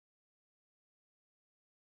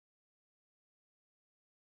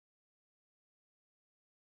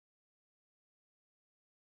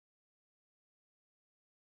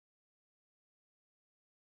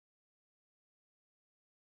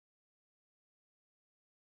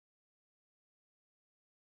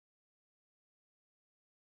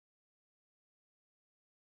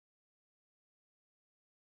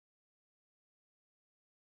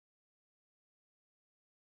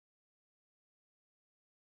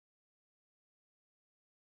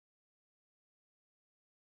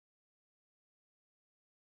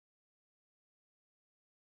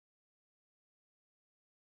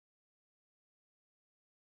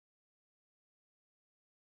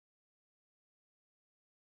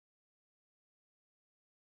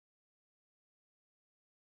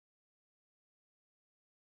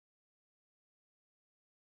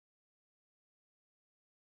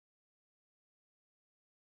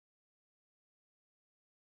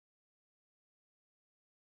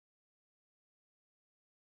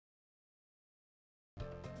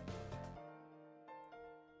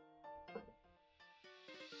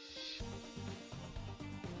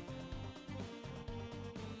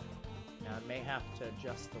Now, I may have to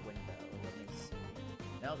adjust the window. Let me see.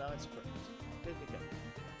 No, it's great. Good.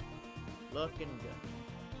 Looking good.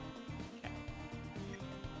 Okay.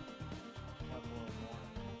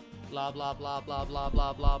 Blah, blah, blah, blah, blah,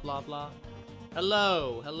 blah, blah, blah, blah.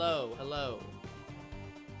 Hello.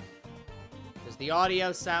 Does the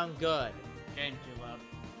audio sound good? Game too loud.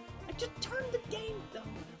 I just turned the game down.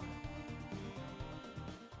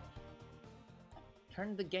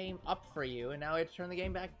 Turned the game up for you, and now I have to turn the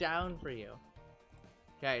game back down for you.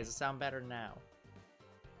 Okay, does it sound better now?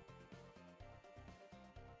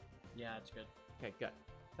 Yeah, it's good. Okay, good.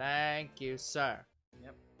 Thank you, sir.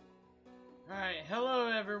 Yep. Alright, hello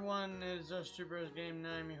everyone, it's us Two Bros Game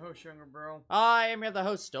 9, I'm your host, Younger Bro. I am your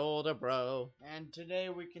host, Older Bro. And today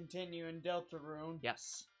we continue in Deltarune.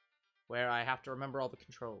 Yes. Where I have to remember all the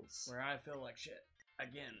controls. Where I feel like shit.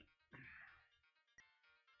 Again.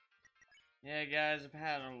 Yeah, guys, I've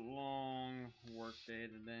had a long work day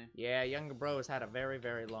today. Yeah, Younger Bro has had a very,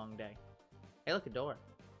 very long day. Hey, look, a door.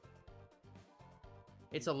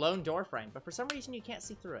 It's a lone door frame, but for some reason you can't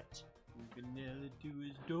see through it. You can nail it to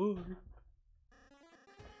his door.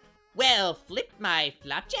 Well, flip my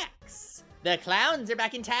flapjacks. The clowns are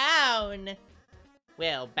back in town.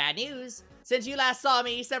 Well, bad news. Since you last saw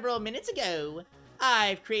me several minutes ago,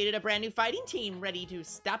 I've created a brand new fighting team ready to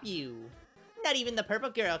stop you. Not even the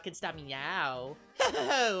purple girl can stop me now.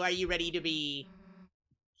 Ho, are you ready to be...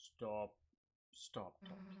 Stop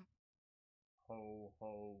talking. Ho,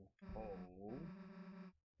 ho, ho.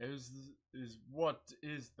 What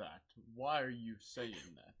is that? Why are you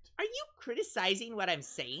saying that? Are you criticizing what I'm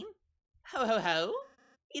saying? Ho, ho, ho.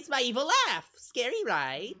 It's my evil laugh. Scary,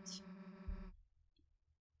 right?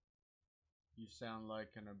 You sound like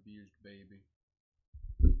an abused baby.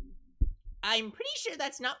 I'm pretty sure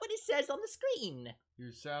that's not what it says on the screen.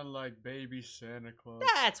 You sound like baby Santa Claus.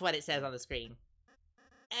 That's what it says on the screen.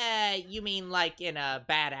 You mean like in a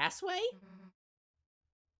badass way?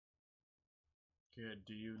 Kid,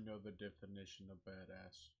 do you know the definition of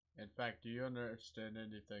badass? In fact, do you understand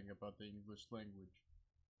anything about the English language?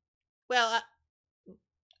 Well,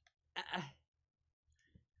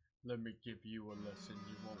 Let me give you a lesson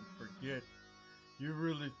you won't forget. You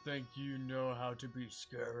really think you know how to be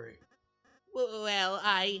scary? well,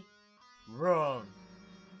 Wrong.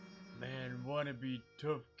 Man, wanna be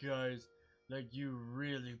tough guys like you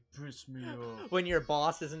really piss me off. When your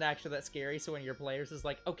boss isn't actually that scary, so when your players is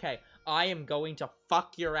like, okay, I am going to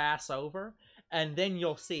fuck your ass over, and then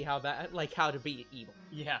you'll see how that, like, how to be evil.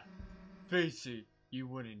 Yeah, face it, you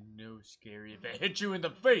wouldn't know scary if it hit you in the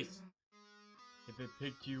face. If it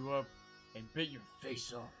picked you up and bit your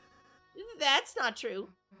face off. That's not true.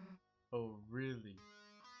 Oh, really?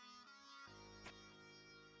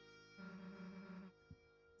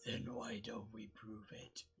 Then why don't we prove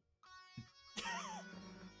it?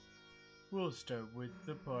 We'll start with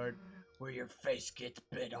the part where your face gets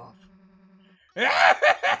bit off.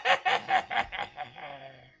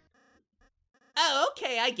 Oh,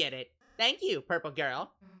 okay, I get it. Thank you, purple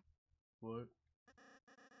girl. What?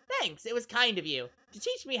 Thanks, it was kind of you to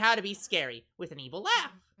teach me how to be scary with an evil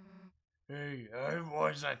laugh. Hey, I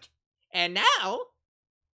wasn't. And now,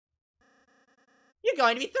 you're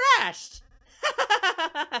going to be thrashed.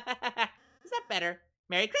 Is that better?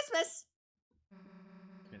 Merry Christmas.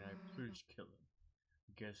 Can I please kill him?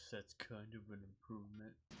 Guess that's kind of an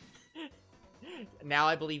improvement. Now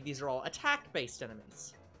I believe these are all attack-based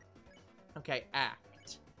enemies. Okay,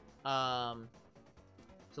 act. So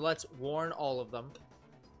let's warn all of them.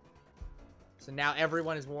 So now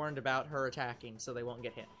everyone is warned about her attacking, so they won't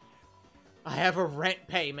get hit. I have a rent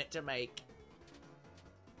payment to make.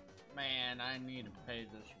 Man, I need to pay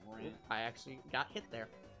this rent. I actually got hit there.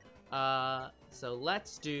 So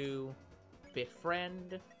let's do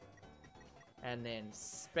befriend, and then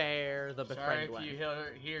spare the befriend one. Sorry if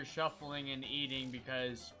you hear shuffling and eating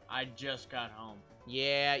because I just got home.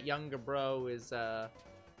 Yeah, Younger Bro is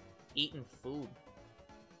eating food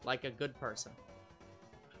like a good person.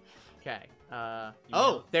 Okay.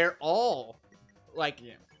 Oh, they're all like.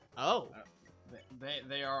 Yeah. Oh.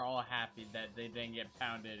 They are all happy that they didn't get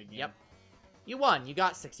pounded again. Yep. You won. You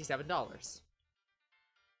got $67.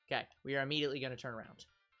 Okay, we are immediately going to turn around.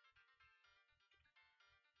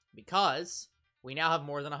 Because we now have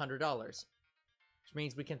more than $100. Which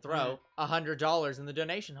means we can throw $100 in the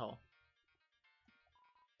donation hole.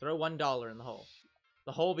 Throw $1 in the hole.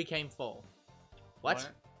 The hole became full. What?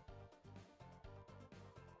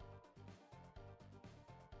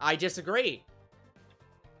 I disagree.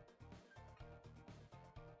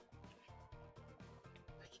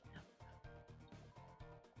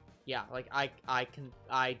 Yeah, like,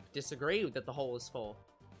 I disagree that the hole is full.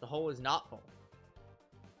 The hole is not full.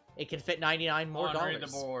 It can fit 99 more Read dollars. the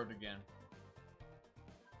board again.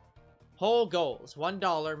 Whole goals: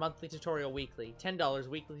 $1 monthly tutorial weekly, $10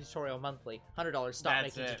 weekly tutorial monthly, $100 stop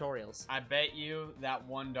That's making it. tutorials. I bet you that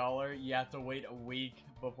 $1, you have to wait a week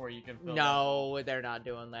before you can fill that. No, they're not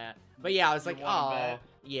doing that. But yeah, I was You like, wanna oh, bet?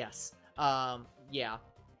 yes. Yeah.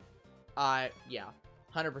 Yeah.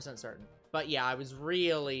 100% certain. But yeah, I was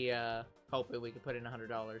really, hoping we could put in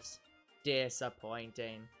 $100.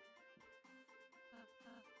 Disappointing.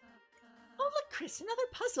 Oh, look, Chris, another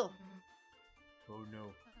puzzle. Oh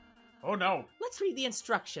no. Oh no! Let's read the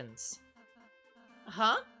instructions.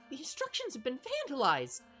 Huh? The instructions have been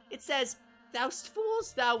vandalized. It says, "Thou'st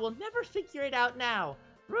fools, thou will never figure it out now."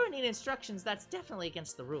 Ruining instructions, that's definitely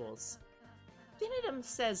against the rules. Finitum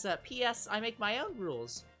says, P.S. I make my own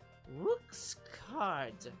rules. Rook's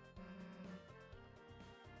card.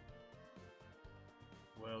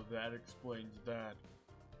 Well, that explains that.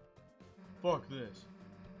 Fuck this.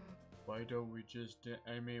 Why don't we just,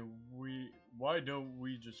 why don't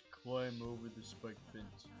we just climb over the spike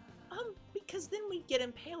fence? Because then we get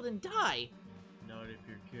impaled and die. Not if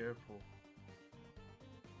you're careful.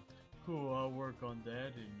 Cool, I'll work on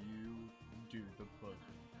that and you do the puzzle.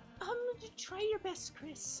 Try your best,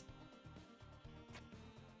 Chris.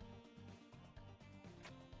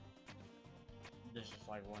 This is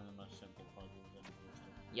like one of the most simple puzzles in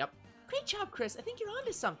existence. Yep. Great job, Chris. I think you're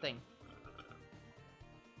onto something.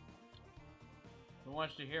 Who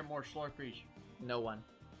wants to hear more Slurpees? No one.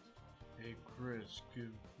 Hey Chris,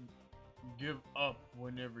 give up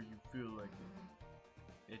whenever you feel like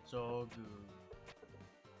it. It's all good.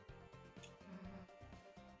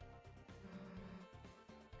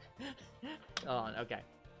 Hold on, okay.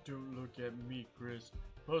 Don't look at me, Chris.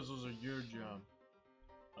 Puzzles are your job.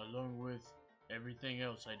 Along with everything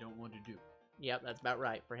else I don't want to do. Yep, that's about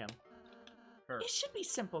right for him. Her. It should be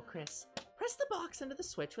simple, Chris. Press the box under the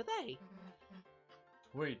switch with A.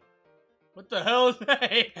 Wait. What the hell is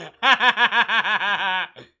A?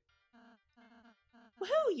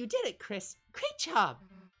 Woohoo! You did it, Chris. Great job.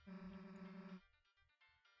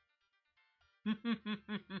 Damn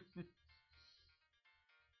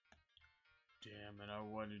it, I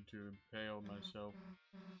wanted to impale myself.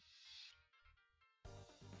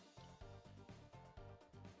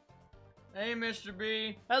 Hey, Mr.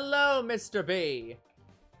 B. Hello, Mr. B.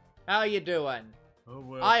 How you doing? Oh,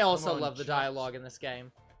 well, I come also on, love the Chucks. dialogue in this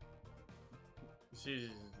game.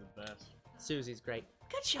 Susie's is the best. Susie's great.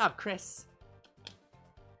 Good job, Chris.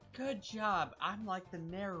 Good job. I'm like the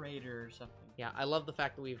narrator or something. Yeah, I love the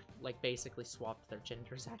fact that we've, like, basically swapped their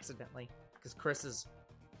genders accidentally. Because Chris is...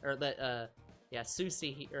 Or that, yeah,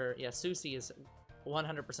 Susie is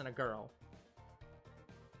 100% a girl.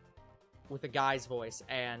 With a guy's voice.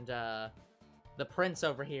 And, the prince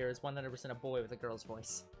over here is 100% a boy with a girl's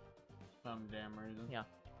voice. Some damn reason. Yeah.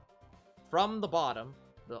 From the bottom,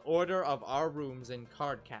 the order of our rooms in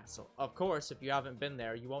Card Castle. Of course, if you haven't been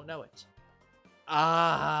there, you won't know it.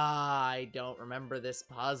 Ah, I don't remember this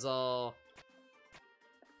puzzle.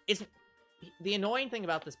 It's... The annoying thing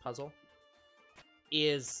about this puzzle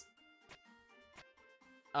is...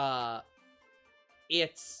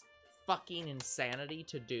 It's fucking insanity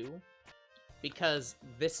to do. Because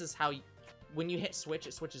this is how... When you hit switch,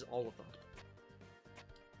 it switches all of them.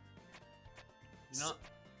 You know,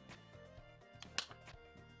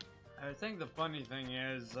 I think the funny thing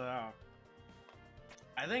is, I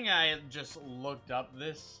think I just looked up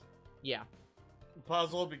this Yeah.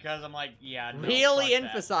 puzzle because I'm like, yeah, no, Really fuck that.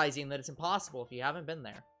 emphasizing that it's impossible if you haven't been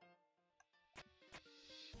there.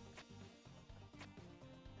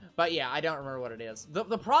 But yeah, I don't remember what it is.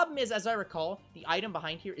 The problem is, as I recall, the item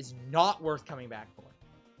behind here is not worth coming back for.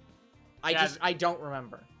 I don't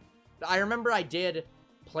remember. I remember I did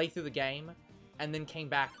play through the game, and then came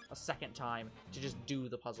back a second time to just do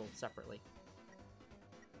the puzzle separately.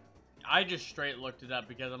 I just straight looked it up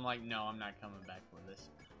because I'm like, no, I'm not coming back for this.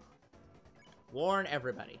 Warn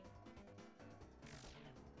everybody.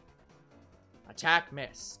 Attack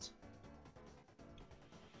missed.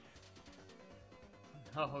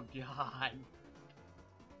 Oh, God.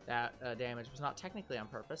 That damage was not technically on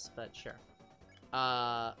purpose, but sure.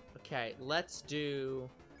 Okay, let's do...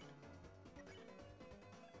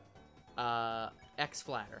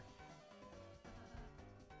 X-Flatter.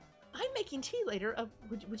 I'm making tea later.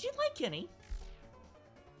 Would you like any?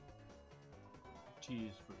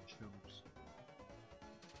 Tea is for chumps.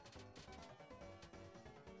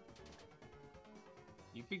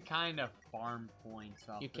 You can kind of farm points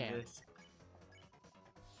off of this.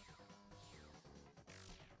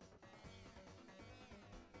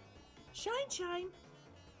 Shine, shine.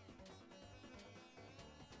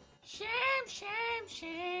 Shame, shame,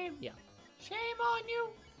 shame. Yeah. Shame on you.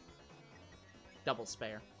 double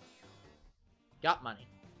spare. Got money.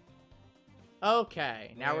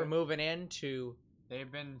 Okay, now we're moving into...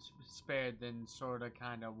 They've been spared, then sorta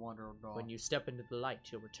kinda wandered off. When you step into the light,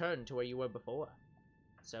 you'll return to where you were before.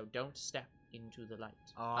 So don't step into the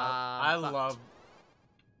light. I love...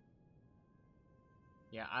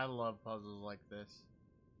 Yeah, I love puzzles like this.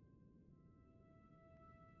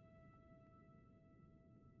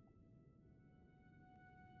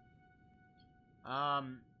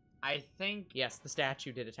 I think... Yes, the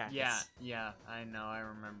statue did attack us. Yeah, I know, I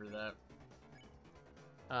remember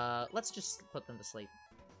that. Let's just put them to sleep.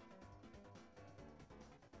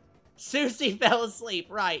 Susie fell asleep,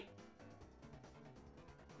 right.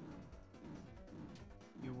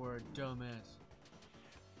 You were a dumbass.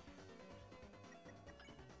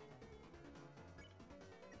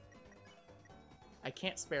 I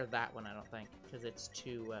can't spare that one, I don't think, because it's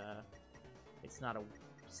too, it's not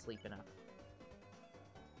sleep enough.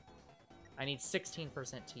 I need 16%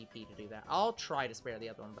 TP to do that. I'll try to spare the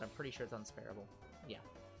other one, but I'm pretty sure it's unsparable. Yeah.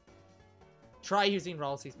 Try using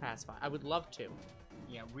Ralsei's Pacify. I would love to.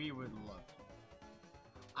 Yeah, we would love to.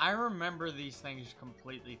 I remember these things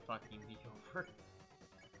completely fucking me over.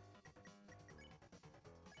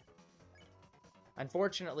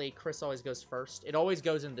 Unfortunately, Chris always goes first. It always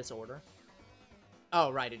goes in this order. Oh,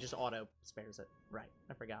 right, it just auto spares it. Right,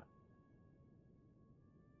 I forgot.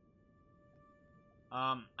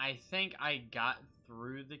 I think I got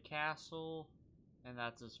through the castle, and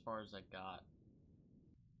that's as far as I got.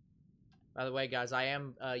 By the way, guys, I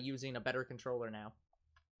am using a better controller now.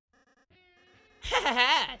 Ha ha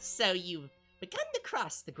ha! So you've begun to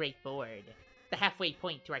cross the Great Board. The halfway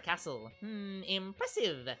point to our castle.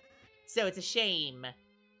 Impressive. So it's a shame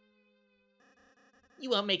you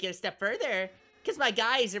won't make it a step further, because my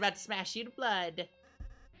guys are about to smash you to blood.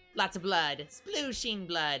 Lots of blood. Splooshing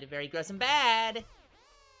blood. Very gross and bad.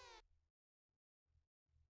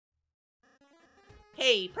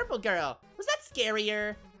 Hey, purple girl. Was that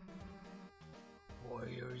scarier? Why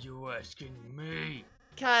are you asking me?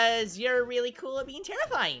 Because you're really cool at being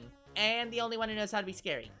terrifying. And the only one who knows how to be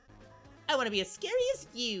scary. I want to be as scary as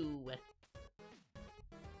you.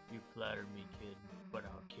 You flatter me, kid, but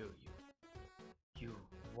I'll kill you. You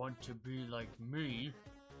want to be like me?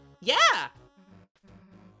 Yeah!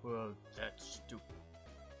 Well, that's stupid.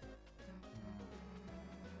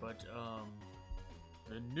 But,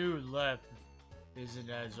 the new left isn't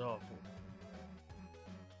as awful.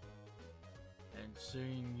 And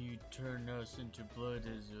seeing you turn us into blood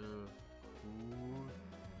is, cool.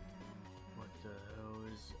 What the hell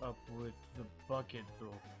is up with the bucket, though?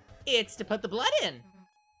 It's to put the blood in.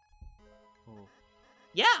 Oh.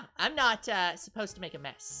 Yeah, I'm not, supposed to make a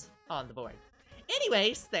mess on the board.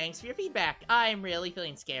 Anyways, thanks for your feedback. I'm really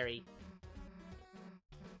feeling scary.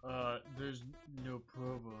 There's no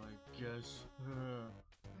problem, I guess.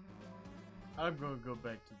 I'm gonna go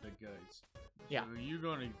back to the guys. Yeah. So are you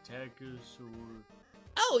gonna attack us, or...?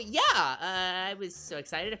 Oh, yeah! I was so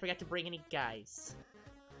excited I forgot to bring any guys.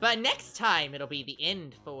 But next time, it'll be the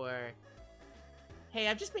end for... Hey,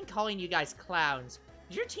 I've just been calling you guys clowns.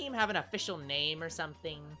 Does your team have an official name or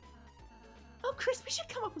something? Oh, Chris, we should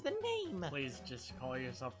come up with a name! Please just call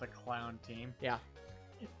yourself the clown team. Yeah.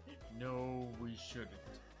 No, we shouldn't.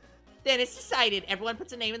 Then it's decided. Everyone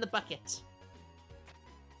puts a name in the bucket.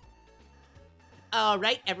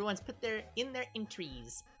 Alright, everyone's put in their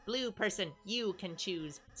entries. Blue person, you can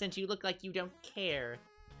choose, since you look like you don't care.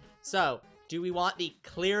 So, do we want the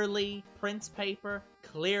clearly Prince paper,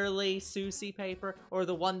 clearly Susie paper, or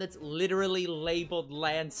the one that's literally labeled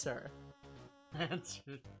Lancer?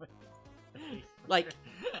 Lancer. Like,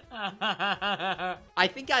 I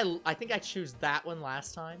think I choose that one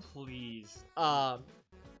last time. Please. I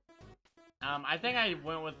think I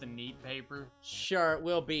went with the neat paper. Sure,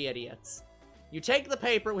 we'll be idiots. You take the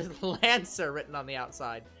paper with Lancer written on the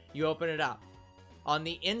outside. You open it up. On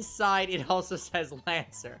the inside, it also says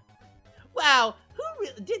Lancer. Wow,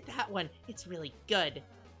 who did that one? It's really good.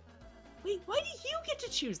 Wait, why did you get to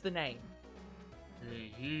choose the name?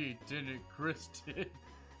 He didn't, Chris did.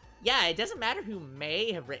 Yeah, it doesn't matter who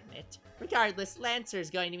may have written it. Regardless, Lancer is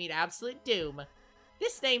going to meet absolute doom.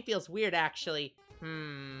 This name feels weird, actually.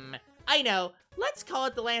 I know. Let's call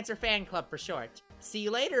it the Lancer Fan Club for short. See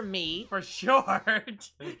you later, me. For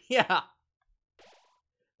short? Yeah.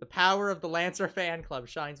 The power of the Lancer Fan Club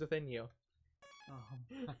shines within you. Oh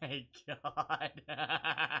my god.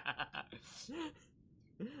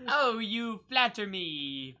 Oh, you flatter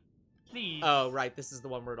me. Please. Oh, right. This is the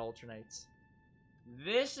one where it alternates.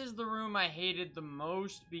 This is the room I hated the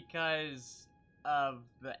most because of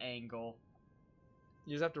the angle.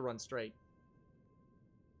 You just have to run straight.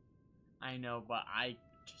 I know, but I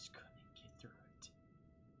just couldn't get through it.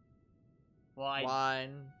 Well, I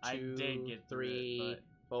 1, I 2, did get through 3, it,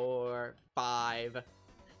 4, 5.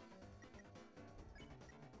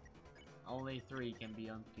 only 3 can be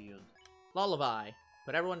unpeeled. Lullaby.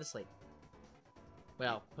 Put everyone to sleep.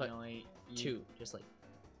 Well, put You only, 2 to sleep.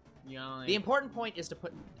 You only, The important point is to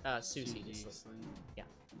put Susie to sleep. Yeah.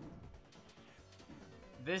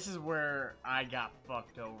 This is where I got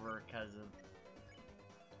fucked over because of...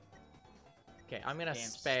 Okay, I'm gonna Damn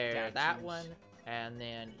spare that statues. one, and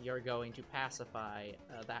then you're going to pacify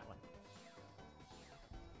that one.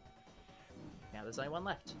 Now there's only one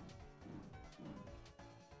left.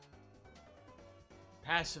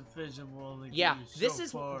 Pacifism will only Yeah, get you this so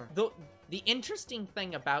is far. the interesting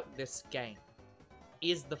thing about this game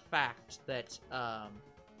is the fact that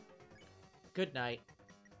good night.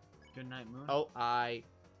 Good night, Moon. Oh, I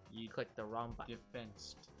You clicked the wrong button.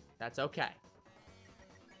 defensed. That's okay.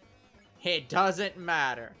 It doesn't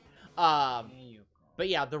matter. There you go. But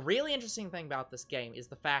yeah, the really interesting thing about this game is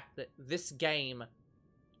the fact that this game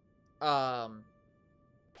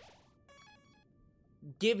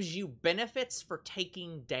gives you benefits for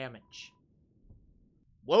taking damage.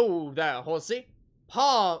 Whoa there, horsey.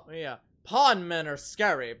 Pawn men are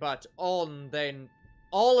scary, but all in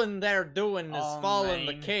they're doing is All following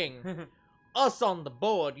the main. king. Us on the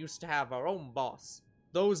board used to have our own boss.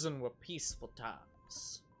 Those were peaceful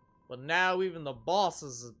times. But now even the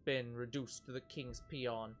bosses have been reduced to the king's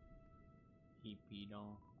peon. He peed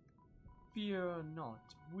on. Fear not,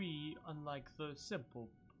 we, unlike the simple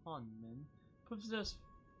pawnmen, possess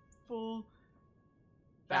full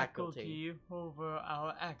faculty over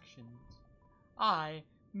our actions. I,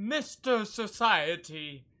 Mr.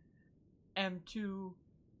 Society, am too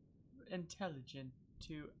intelligent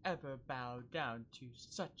to ever bow down to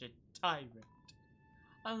such a tyrant.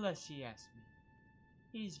 Unless he asks me.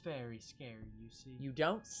 He's very scary, you see. You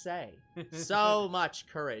don't say. So much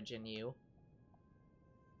courage in you.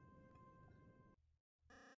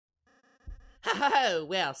 Ho,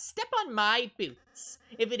 well, step on my boots,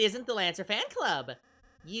 if it isn't the Lancer Fan Club.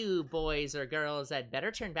 You boys or girls had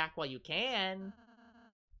better turn back while you can.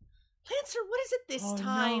 Lancer, what is it this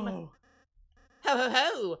time? No. Ho ho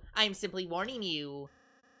ho! I'm simply warning you.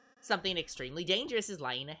 Something extremely dangerous is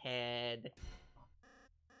lying ahead.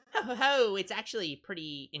 Ho ho ho! It's actually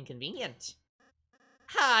pretty inconvenient.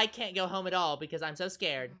 Ha! I can't go home at all because I'm so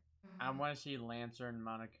scared. I want to see Lancer and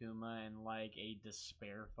Monokuma in like a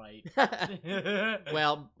despair fight.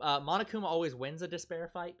 Well, Monokuma always wins a despair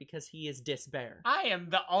fight because he is despair. I am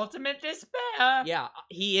the ultimate despair. Yeah,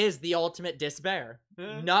 he is the ultimate despair.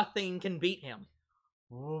 Nothing can beat him.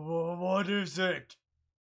 What is it?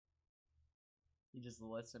 He just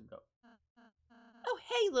lets him go. Oh,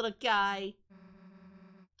 hey, little guy.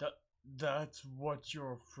 That's what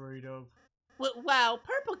you're afraid of? Wow,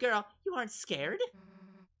 Purple Girl, you aren't scared?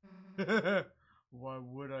 Why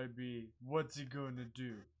would I be? What's he gonna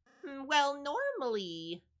do? Well,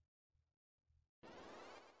 normally...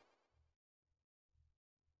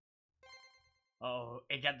 Oh,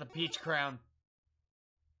 it got the peach crown.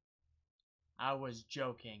 I was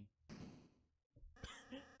joking.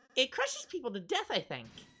 It crushes people to death, I think.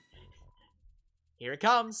 Here it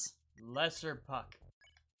comes. Lesser Puck.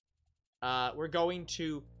 We're going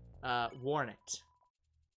to, warn it.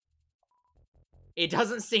 It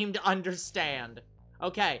doesn't seem to understand.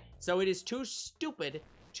 Okay, so it is too stupid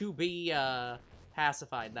to be,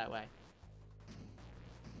 pacified that way.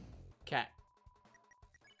 Okay.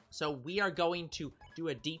 So we are going to do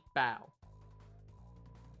a deep bow.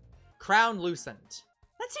 Crown loosened.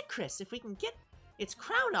 That's it, Chris. If we can get its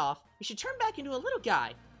crown off, it should turn back into a little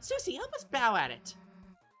guy. Susie, help us bow at it.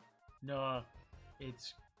 Nah,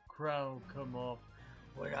 its crown come off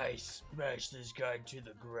when I smash this guy to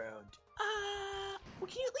the ground. Well,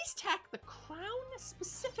 can you at least tack the crown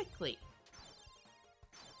specifically?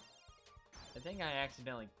 I think I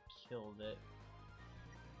accidentally killed it.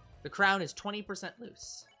 The crown is 20%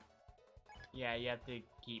 loose. Yeah, you have to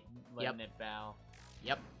keep letting it bow.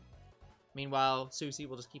 Yep. Meanwhile, Susie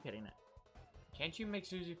will just keep hitting it. Can't you make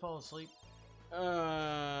Susie fall asleep?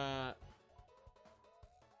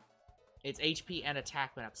 Its HP and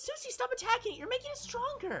attack went up. Susie, stop attacking it! You're making it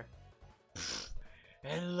stronger!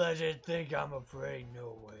 And let it think I'm afraid,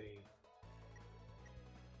 no way.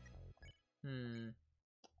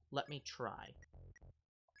 Let me try.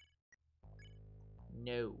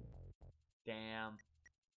 No. Damn.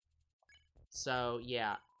 So,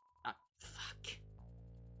 yeah. Fuck.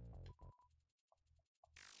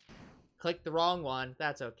 Click the wrong one.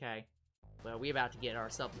 That's okay. Well, we about to get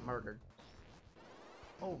ourselves murdered.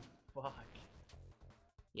 Oh, fuck.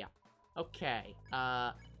 Yeah. Okay.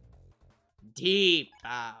 Deep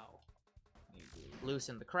bow.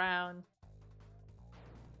 Loosen the crown.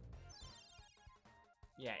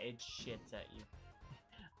 Yeah, it shits at you.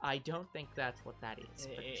 I don't think that's what that is,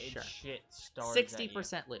 but sure. It shit stars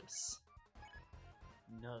 60% loose.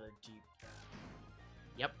 Another deep.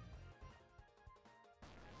 Yep.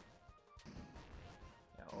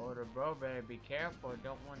 Yeah, older bro better be careful.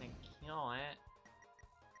 Don't want to kill it.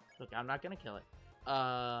 Look, I'm not gonna kill it.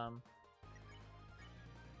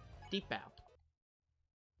 Deep bow.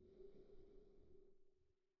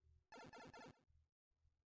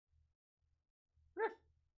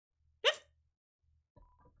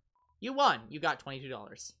 You won. You got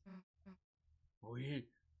 $22. We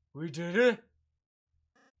did it.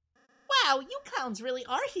 Wow, you clowns really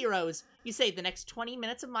are heroes. You saved the next 20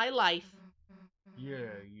 minutes of my life. Yeah.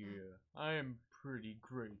 I am pretty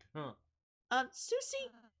great, huh? Susie,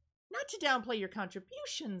 not to downplay your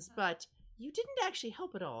contributions, but you didn't actually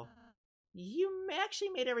help at all. You actually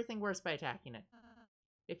made everything worse by attacking it.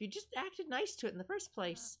 If you just acted nice to it in the first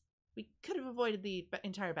place, we could have avoided the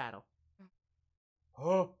entire battle.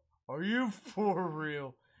 Huh? Are you for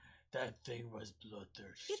real? That thing was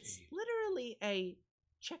bloodthirsty. It's literally a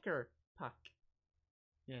checker puck.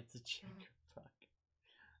 Yeah, it's a checker puck.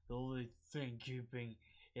 The only thing keeping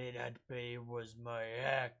it at bay was my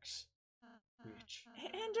axe. Bitch.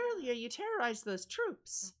 And earlier you terrorized those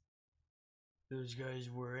troops. Those guys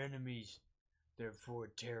were enemies. Therefore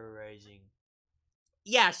terrorizing.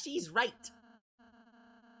 Yeah, she's right.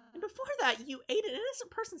 And before that, you ate an innocent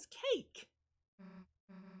person's cake.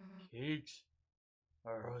 Cakes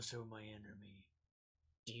are also my enemy.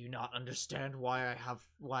 Do you not understand why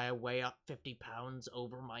I weigh up 50 pounds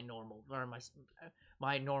over my normal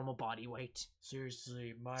my normal body weight?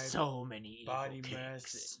 Seriously, my so many body evil mass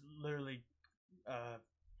cakes. literally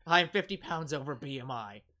I'm 50 pounds over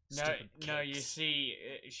BMI. No, you see,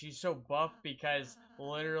 she's so buff because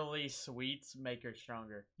literally sweets make her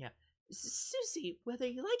stronger. Yeah. Susie, whether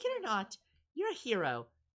you like it or not, you're a hero.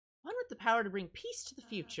 One with the power to bring peace to the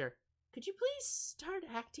future. Could you please start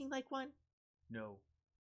acting like one? No.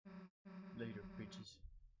 Later, bitches.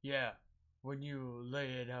 Yeah, when you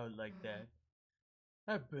lay it out like that,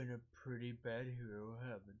 I've been a pretty bad hero,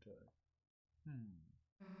 haven't I?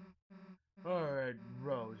 Alright,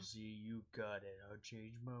 Rosie, you got it. I'll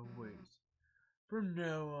change my ways. From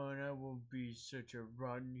now on, I won't be such a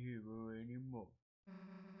rotten hero anymore.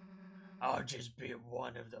 I'll just be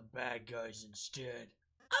one of the bad guys instead.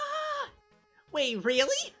 Ah! Wait,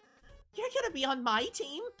 really? You're gonna be on my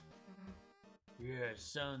team? Yeah,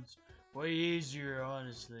 sounds way easier,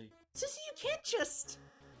 honestly. Susie, you can't just...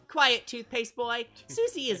 Quiet, toothpaste boy.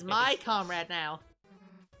 Susie is my comrade now.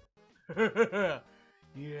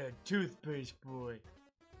 Yeah, toothpaste boy.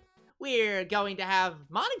 We're going to have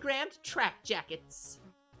monogrammed track jackets.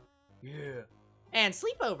 Yeah. And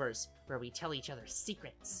sleepovers, where we tell each other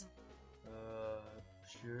secrets.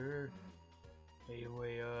 Sure.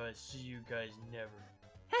 Anyway, see you guys never.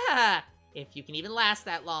 Haha, if you can even last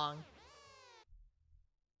that long.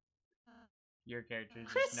 Your character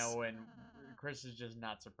Chris? just knowing. Chris is just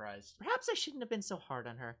not surprised. Perhaps I shouldn't have been so hard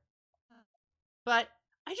on her. But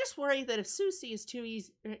I just worry that if Susie is too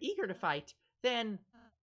eager to fight, then...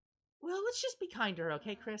 Well, let's just be kind to her,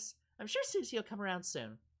 okay, Chris? I'm sure Susie will come around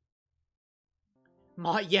soon.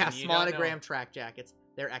 Yes, monogram track jackets.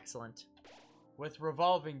 They're excellent. With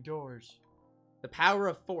revolving doors. The power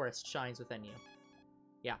of forest shines within you.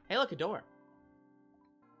 Yeah. Hey, look, a door.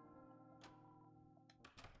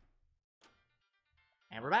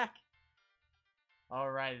 And we're back.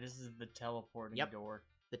 Alright, this is the teleporting door.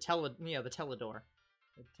 The teledor. The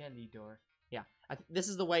telly door. Yeah. This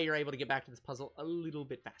is the way you're able to get back to this puzzle a little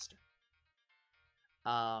bit faster.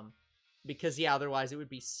 Because, yeah, otherwise it would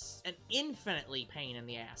be an infinitely pain in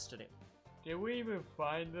the ass to do. Did we even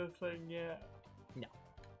find this thing yet? No.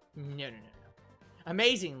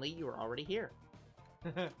 Amazingly, you were already here.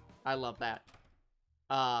 I love that.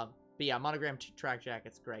 But yeah, monogram track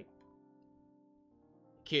jacket's great.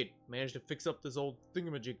 Kid, managed to fix up this old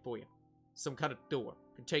thingamajig for you. Some kind of door.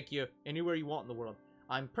 Can take you anywhere you want in the world.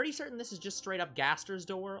 I'm pretty certain this is just straight up Gaster's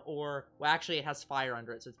door, or... Well, actually, it has fire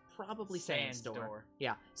under it, so it's probably Sans' door.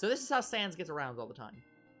 Yeah, so this is how Sans gets around all the time.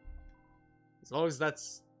 As long as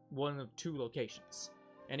that's one of 2 locations.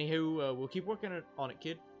 Anywho, we'll keep working on it,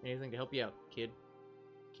 kid. Anything to help you out, kid.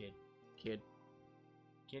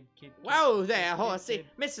 Whoa there, horsey!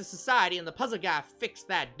 Mr. Society and the puzzle guy fixed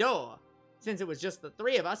that door. Since it was just the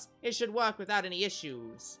 3 of us, it should work without any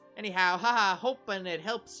issues. Anyhow, haha, hoping it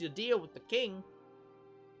helps you deal with the king.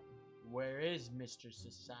 Where is Mr.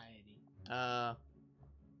 Society?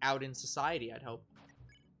 Out in society, I'd hope.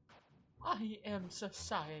 I am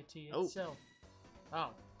society itself. Oh.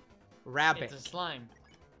 Rabbit. It's a slime.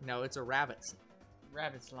 No, it's a rabbit.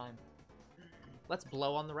 Rabbit slime. Let's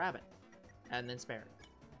blow on the rabbit. And then spare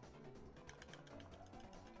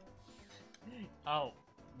it. Oh,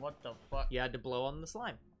 what the fuck? You had to blow on the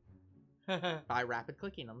slime. By rapid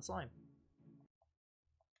clicking on the slime.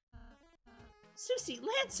 Susie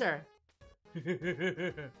Lancer!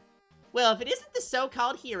 Well, if it isn't the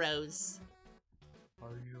so-called heroes.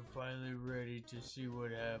 Are you finally ready to see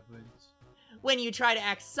what happens? When you try to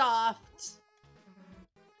act soft.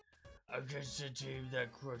 Against a team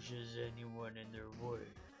that crushes anyone in their way.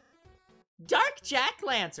 Dark Jack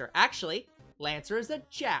Lancer. Actually, Lancer is a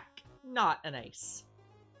Jack, not an ace.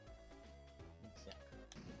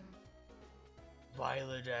 Exactly.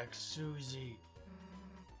 Violet X Susie.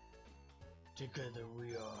 Together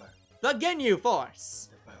we are The Ginyu Force.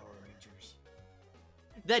 the Power Rangers.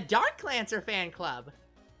 The Dark Lancer fan club.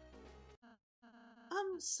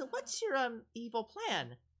 So what's your, evil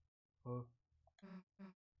plan? Huh?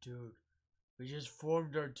 Dude, we just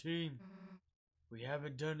formed our team. We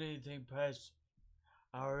haven't done anything past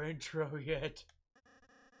our intro yet.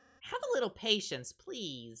 Have a little patience,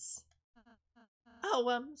 please.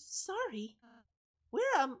 Oh, sorry. We're,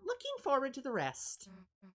 looking forward to the rest.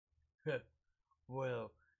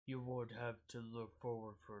 Well, you won't have to look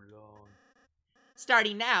forward for long.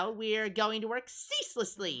 Starting now, we're going to work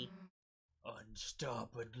ceaselessly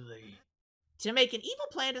Unstoppably. to make an evil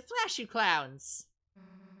plan to thrash you clowns.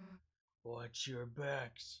 Watch your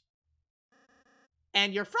backs.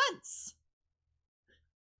 And your fronts.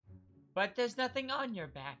 But there's nothing on your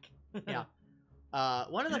back. Yeah.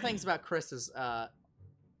 One of the things about Chris is, I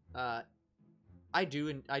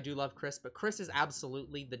do love Chris, but Chris is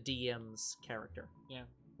absolutely the DM's character. Yeah.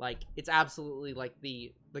 Like, it's absolutely like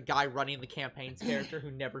the guy running the campaign's character who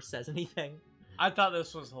never says anything. I thought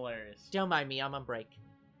this was hilarious. Don't mind me, I'm on break.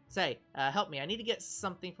 Say, help me, I need to get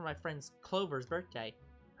something for my friend Clover's birthday.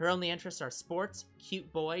 Her only interests are sports,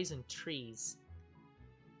 cute boys, and trees.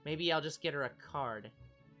 Maybe I'll just get her a card.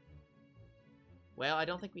 Well, I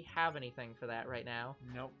don't think we have anything for that right now.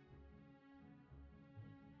 Nope.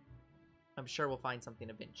 I'm sure we'll find something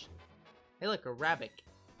eventually. Hey look, a rabbit.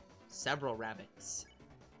 Several rabbits.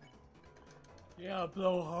 Yeah,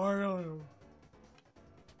 blow hard on them.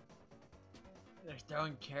 They're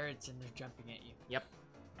throwing carrots and they're jumping at you. Yep.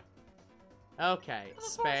 Okay,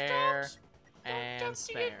 spare and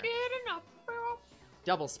spare.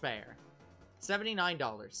 Double spare.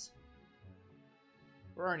 $79.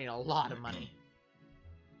 We're earning a lot of money.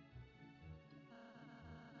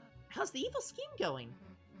 How's the evil scheme going?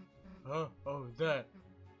 Oh, that.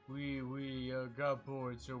 We got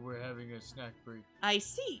bored, so we're having a snack break. I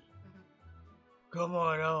see. Come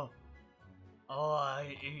on,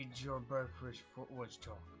 I eat your breakfast for what's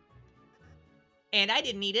talk. And I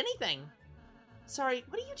didn't eat anything. Sorry,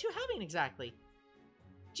 what are you two having exactly?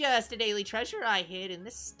 Just a daily treasure I hid in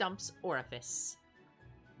this stump's orifice.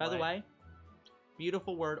 By the way,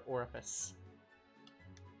 beautiful word, orifice.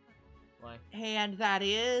 Why? And that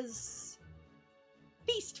is...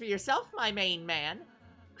 Feast for yourself, my main man.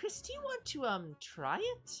 Chris, do you want to, try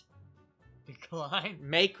it? Decline?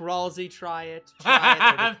 Make Ralsei try it. Try it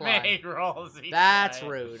or decline. Make Ralsei That's try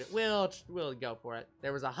it. rude. We'll go for it.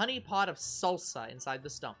 There was a honey pot of salsa inside the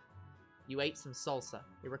stump. You ate some salsa.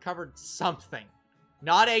 You recovered something.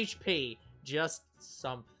 Not HP, just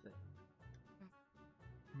something.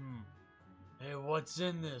 Hey, what's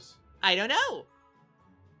in this? I don't know.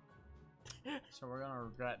 So we're gonna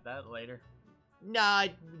regret that later. Nah,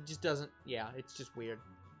 it just doesn't. Yeah, it's just weird.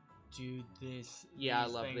 Dude, Yeah, I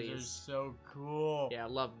these love things these. are so cool. Yeah, I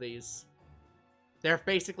love these. They're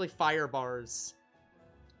basically fire bars.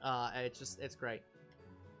 It's great.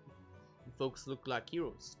 You folks look like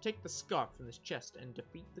heroes. Take the scarf from this chest and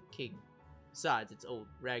defeat the king. Besides, it's old,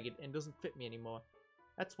 ragged, and doesn't fit me anymore.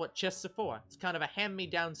 That's what chests are for. It's kind of a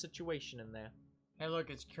hand-me-down situation in there. Hey, look,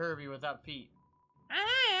 it's Kirby without feet.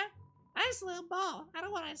 I'm just a little ball. I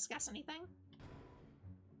don't want to discuss anything.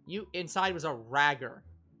 You inside was a ragger.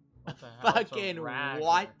 What the hell? Fucking what?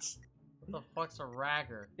 What the fuck's a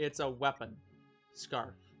ragger? It's a weapon.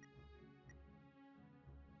 Scarf.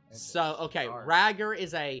 It's So, a okay, scarf. Ragger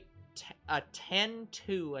is a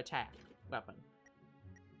 10-2 attack weapon.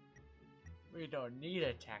 We don't need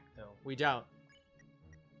attack, though. We don't.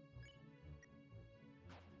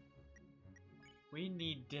 We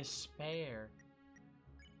need despair.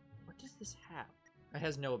 What does this have? It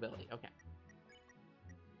has no ability. Okay.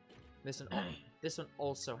 This one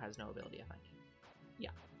also has no ability, I think. Yeah.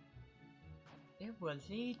 It will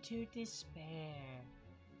lead to despair.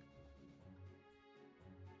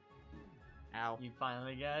 Ow. You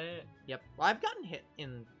finally got it? Yep. Well, I've gotten hit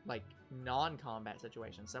in, like, non-combat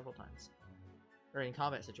situations several times. Or in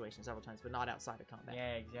combat situations several times, but not outside of combat.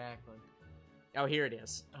 Yeah, exactly. Oh, here it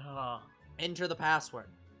is. Oh. Enter the password.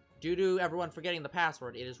 Due to everyone forgetting the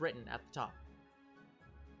password, it is written at the top.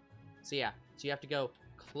 So yeah, so you have to go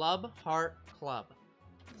club, heart, club.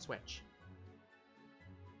 Switch.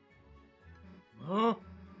 Huh?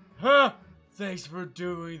 Huh? Thanks for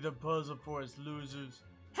doing the puzzle for us, losers.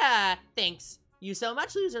 Ha! Thanks. You so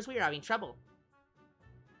much, losers. We are having trouble.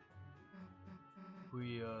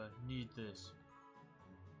 We, need this.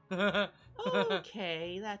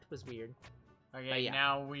 Okay, that was weird. Okay, yeah.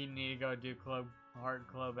 now we need to go do Heart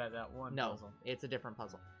Club at that one No, puzzle. it's a different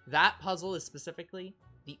puzzle. That puzzle is specifically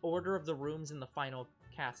the order of the rooms in the final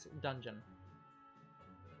dungeon.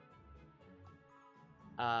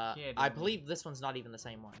 I believe this one's not even the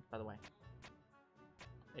same one, by the way.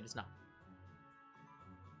 It is not.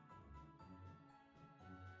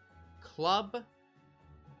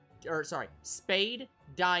 Spade,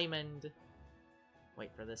 diamond.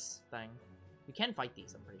 Wait for this thing. We can fight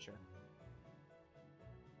these, I'm pretty sure.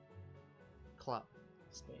 Club.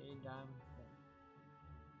 Spade, diamond.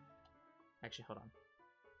 Actually, hold on.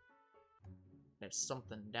 There's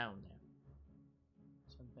something down there.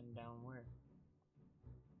 Something down where?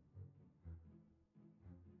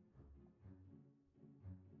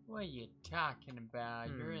 What are you talking about?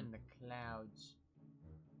 You're in the clouds.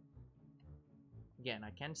 Again,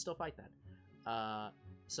 I can still fight that.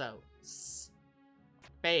 So,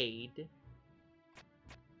 spade.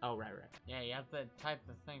 Oh, right. Yeah, you have to type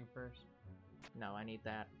the thing first. No, I need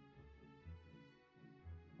that.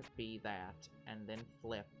 Be that, and then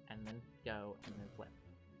flip, and then go, and then flip.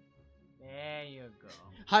 There you go.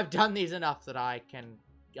 I've done these enough that I get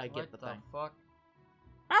the thing. What the fuck?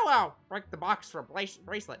 Bow wow! Break the box for a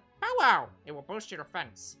bracelet. Bow wow! It will boost your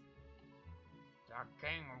defense. The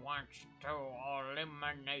king wants to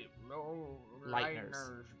eliminate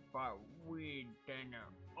Lightners, but we didn't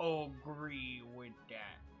agree with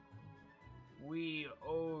that. We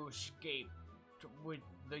escaped with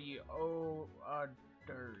the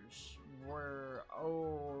others were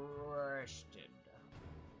arrested.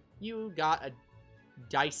 You got a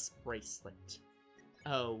dice bracelet.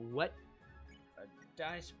 Oh, what? A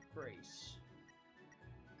dice brace.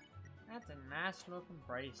 That's a nice looking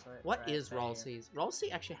bracelet. What right is there. Ralsei's?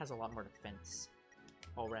 Ralsei actually has a lot more defense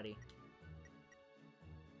already.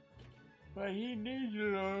 But he needs a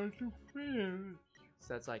lot of defense.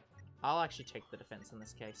 So that's like, I'll actually take the defense in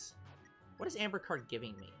this case. What is Amber Card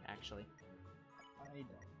giving me, actually? I don't.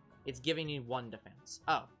 It's giving you 1 defense.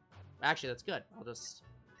 Oh. Actually, that's good. I'll just...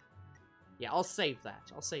 Yeah, I'll save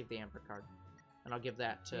that. I'll save the Amber Card. And I'll give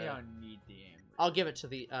that to... We don't need the Amber. I'll give it to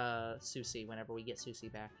the, Susie whenever we get Susie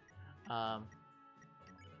back.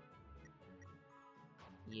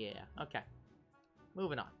 Yeah, okay.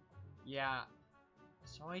 Moving on. Yeah.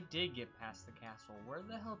 So I did get past the castle. Where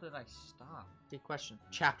the hell did I stop? Good question.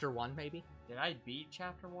 Chapter 1, maybe? Did I beat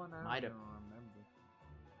chapter 1? I Might don't have. remember.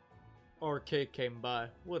 Arcade came by.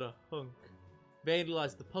 What a hunk.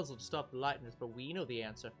 Vandalized the puzzle to stop the lightners, but we know the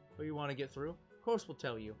answer. Oh, you want to get through? Of course we'll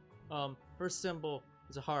tell you. First symbol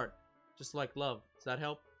is a heart. Just like love. Does that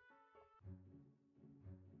help?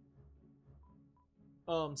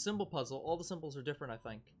 Symbol puzzle. All the symbols are different, I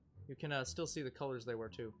think. You can, still see the colors they were,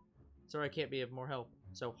 too. Sorry, I can't be of more help.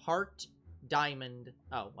 So, heart, diamond...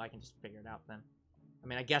 Oh, well, I can just figure it out, then. I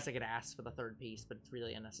mean, I guess I could ask for the 3rd piece, but it's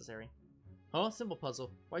really unnecessary. Oh, symbol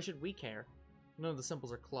puzzle. Why should we care? None of the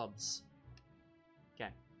symbols are clubs.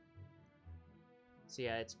 Okay. So,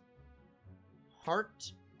 yeah, it's...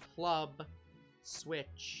 heart, club,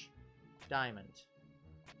 switch, diamond.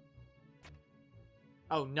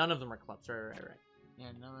 Oh, none of them are clubs. Right. Yeah,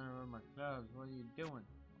 none of them are clubs. What are you doing?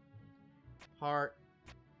 Heart.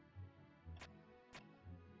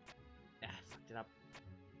 Ah, I fucked it up.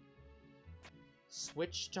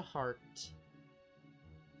 Switch to heart.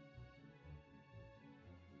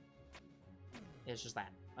 It's just that.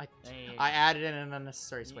 I added in an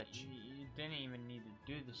unnecessary switch. You didn't even need to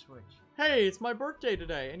do the switch. Hey, it's my birthday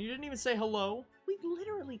today, and you didn't even say hello. We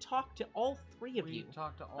literally talked to all 3 of you.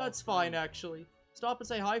 Talked to all That's 3. fine, actually. Stop and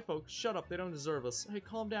say hi, folks. Shut up, they don't deserve us. Hey,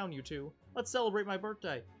 calm down, you 2. Let's celebrate my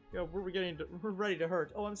birthday. Yo, we're ready to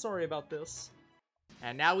hurt. Oh, I'm sorry about this.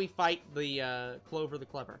 And now we fight the, Clover the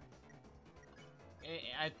Clever.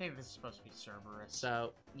 I think this is supposed to be Cerberus.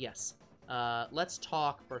 So, yes. Let's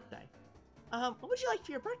talk birthday. What would you like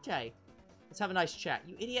for your birthday? Let's have a nice chat.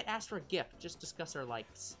 You idiot asked for a gift. Just discuss our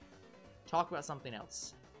likes. Talk about something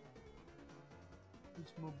else.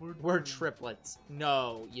 It's my birthday. We're triplets.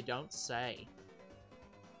 No, you don't say.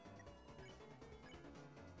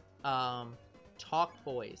 Talk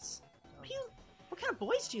boys. What kind of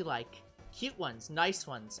boys do you like? Cute ones, nice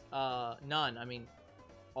ones. None. I mean,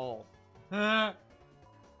 all.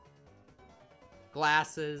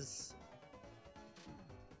 Glasses.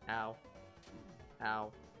 Ow.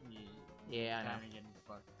 Ow. Yeah, I know. Kinda getting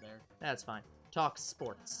fucked there. That's fine. Talk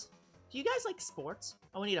sports. Do you guys like sports?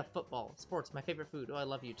 Oh, we need a football. Sports, my favorite food. Oh, I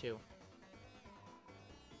love you too.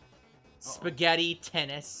 Spaghetti,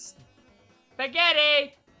 tennis.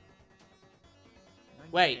 Spaghetti!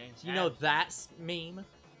 Wait, you know that meme?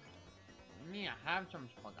 Me, I have some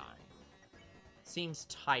spaghetti. Seems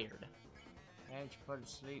tired. I should put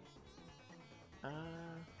to sleep.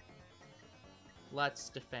 Let's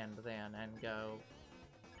defend then and go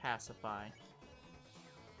pacify.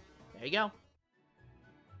 There you go.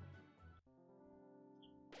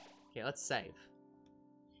 Okay, let's save.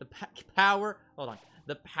 The power... Hold on.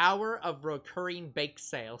 The power of recurring bake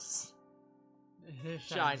sales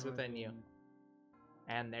shines within you.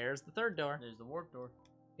 And there's the third door. There's the warp door.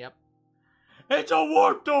 Yep. It's a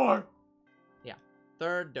warp door! Yeah.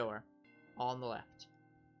 Third door. On the left.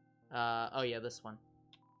 Oh yeah, this one.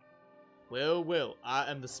 Well, I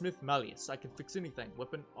am the Smith Malleus. I can fix anything.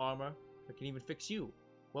 Weapon, armor. I can even fix you.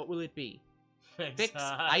 What will it be? Fix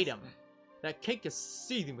item. That cake is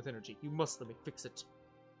seething with energy. You must let me fix it.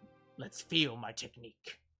 Let's feel my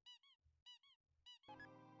technique.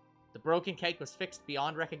 The broken cake was fixed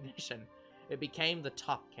beyond recognition. It became the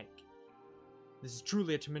top cake. This is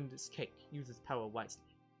truly a tremendous cake. Use its power wisely.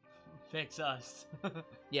 Fix us.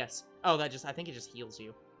 Yes. Oh, I think it just heals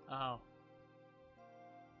you. Oh.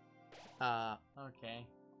 Okay.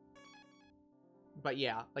 But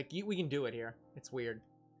yeah, like, we can do it here. It's weird.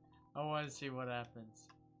 I want to see what happens.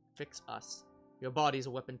 Fix us. Your body's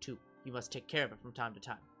a weapon too. You must take care of it from time to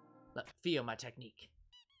time. Let me feel my technique.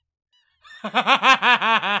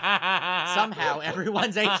 Somehow,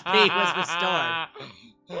 everyone's HP was restored.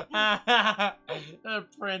 The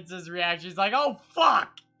prince's reaction is like, oh,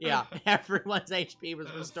 fuck! Yeah, everyone's HP was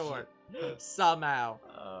restored. Somehow.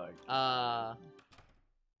 Why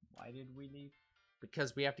did we leave?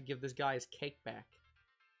 Because we have to give this guy his cake back.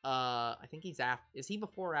 I think he's after. Is he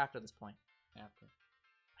before or after this point? After.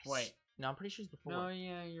 Wait. No, I'm pretty sure he's before. No,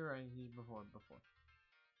 yeah, you're right. He's before.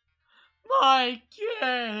 My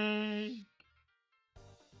cake!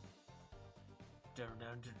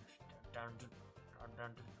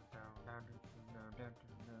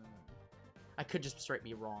 I could just straight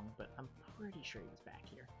be wrong, but I'm pretty sure he was back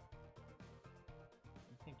here.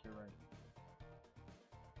 I think you're right.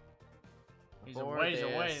 He's Before a ways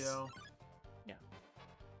this. away, though. Yeah.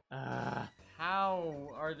 How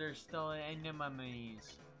are there still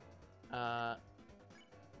enemies?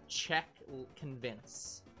 Check,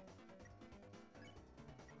 convince.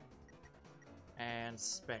 And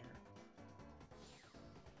spare.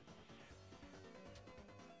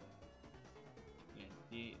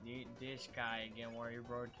 Yeah, this guy again, where he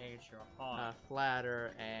rotates your heart.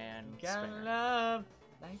 Flatter and you gotta spare. love,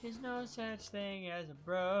 like there's no such thing as a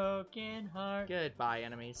broken heart. Goodbye,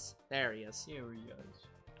 enemies. There he is. Here he is.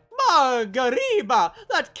 Margariba!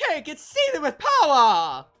 That cake is seething with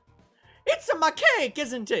power! It's my cake,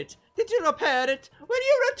 isn't it? Did you repair it? Will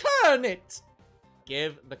you return it?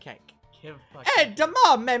 Give the cake. Hey,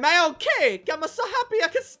 Damame, my own cake! I'm so happy I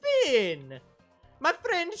can spin! My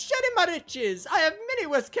friend, sharing my riches! I have many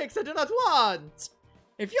worse cakes I do not want!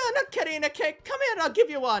 If you're not carrying a cake, come here and I'll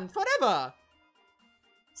give you one, forever!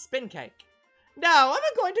 Spin cake. Now,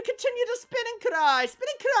 I'm going to continue to spin and cry! Spin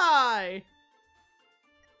and cry!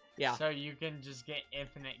 Yeah. So you can just get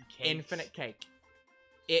infinite cakes? Infinite cake.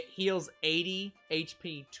 It heals 80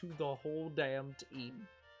 HP to the whole damn team.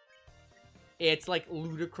 It's like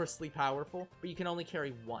ludicrously powerful, but you can only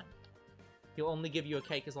carry one. He'll only give you a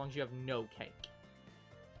cake as long as you have no cake.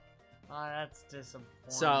 Oh, that's disappointing.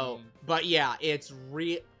 So, but yeah, it's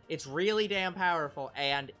really damn powerful,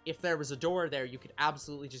 and if there was a door there, you could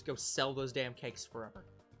absolutely just go sell those damn cakes forever.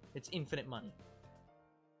 It's infinite money.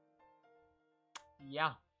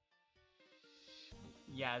 Yeah.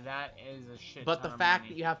 Yeah, that is a shit But the ton of fact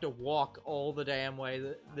money. that you have to walk all the damn way,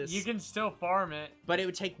 this... You can still farm it. But it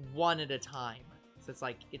would take one at a time. So it's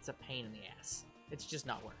like, it's a pain in the ass. It's just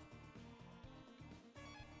not worth it.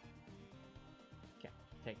 Okay,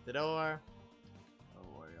 take the door.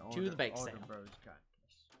 To the bake sale.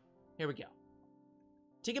 Here we go.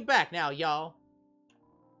 Take it back now, y'all.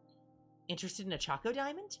 Interested in a Choco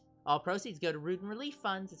Diamond? All proceeds go to Root and Relief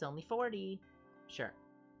Funds. It's only 40. Sure.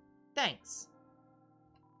 Thanks.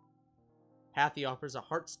 Hathy offers a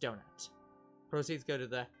Heart's Donut. Proceeds go to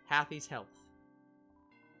the Hathy's Health.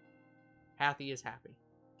 Hathy is happy.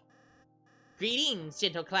 Greetings,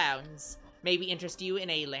 gentle clowns. May we interest you in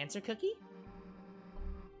a Lancer cookie?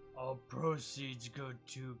 All proceeds go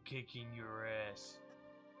to kicking your ass.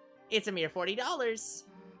 It's a mere $40.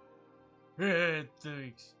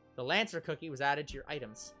 Thanks. The Lancer cookie was added to your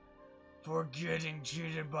items. For getting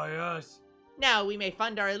cheated by us. Now we may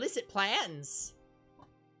fund our illicit plans.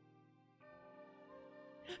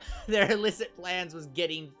 Their illicit plans was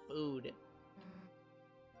getting food.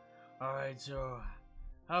 Alright, so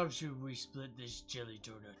how should we split this jelly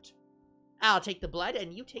donut? I'll take the blood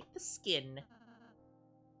and you take the skin.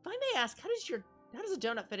 If I may ask, how does a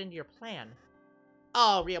donut fit into your plan?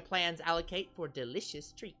 All real plans allocate for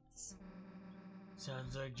delicious treats.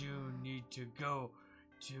 Sounds like you need to go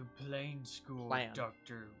to plane school, Plan.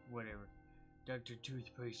 Dr. whatever. Dr.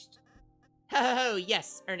 Toothpaste. Oh,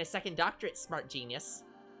 yes, earn a second doctorate, smart genius.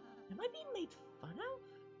 Am I being made fun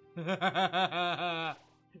of?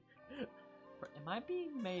 Am I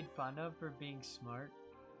being made fun of for being smart?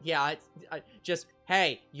 Yeah, just,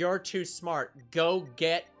 hey, you're too smart. Go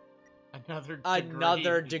get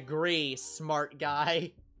another degree, smart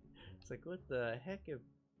guy. It's like, what the heck?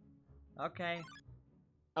 Okay.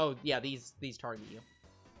 Oh, yeah, these target you.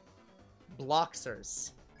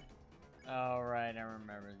 Bloxers. Alright, I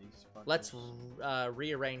remember these fuckers. Let's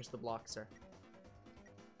rearrange the Bloxer.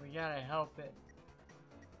 We gotta help it.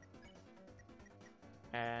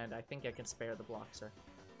 And I think I can spare the Bloxer.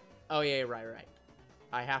 Oh, yeah, right.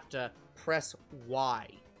 I have to press Y.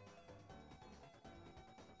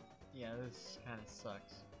 Yeah, this kind of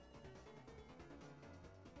sucks.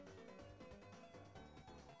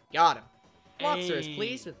 Got him. Bloxer is Hey.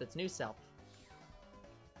 pleased with its new self.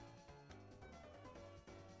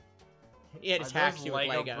 It attacks you with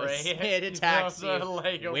Legos. It attacks you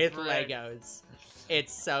with Legos.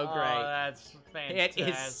 It's so great. Oh, that's fantastic. It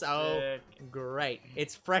is so great.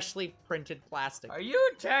 It's freshly printed plastic. Are you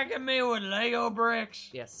attacking me with Lego bricks?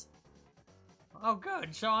 Yes. Oh,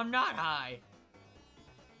 good. So I'm not high.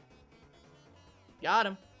 Got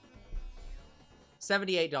him.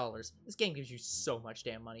 $78. This game gives you so much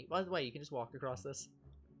damn money. By the way, you can just walk across this.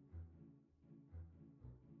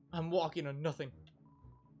 I'm walking on nothing.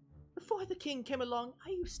 Before the king came along,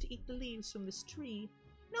 I used to eat the leaves from this tree.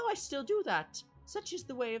 Now I still do that. Such is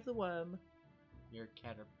the way of the worm. You're a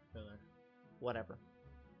caterpillar. Whatever.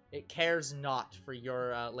 It cares not for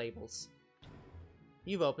your labels.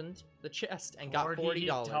 You've opened the chest and got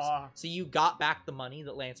 $40. So you got back the money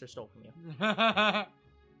that Lancer stole from you.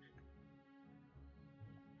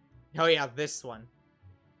 Oh yeah, this one.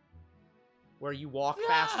 Where you walk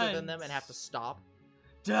faster than them and have to stop.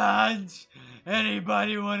 Dance!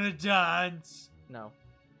 Anybody wanna dance? No.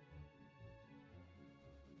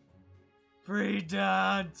 Free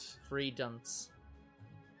dance! Free dunce.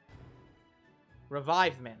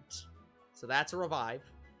 Revivement. So that's a revive.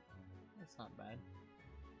 That's not bad.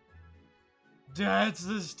 Dance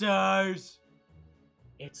the stars!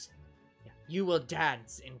 It's... Yeah. You will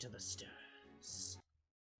dance into the stars.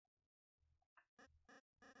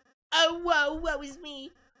 Oh, woe is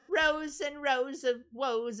me. Rows and rows of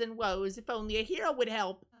woes and woes. If only a hero would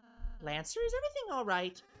help. Lancer, is everything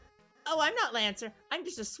alright? Oh, I'm not Lancer. I'm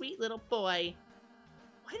just a sweet little boy.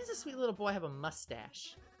 Why does a sweet little boy have a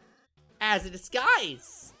mustache? As a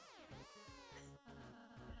disguise!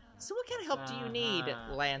 So what kind of help do you need,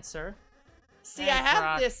 Lancer? See, Hey, I have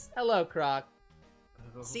Croc. this... Hello, Croc.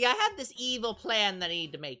 See, I have this evil plan that I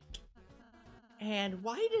need to make. And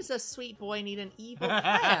why does a sweet boy need an evil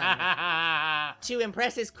plan? To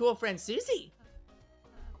impress his cool friend Susie.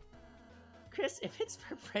 Chris, if it's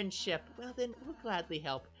for friendship, well then, we'll gladly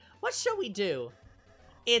help. What shall we do?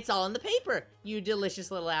 It's all in the paper, you delicious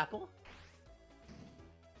little apple.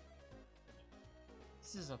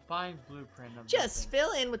 This is a fine blueprint of Just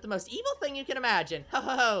fill in with the most evil thing you can imagine. Ho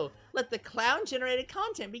ho ho! Let the clown-generated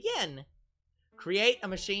content begin. Create a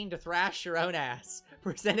machine to thrash your own ass.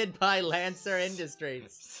 Presented by Lancer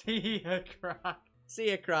Industries. See ya, Croc. See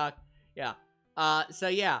ya, Croc. Yeah.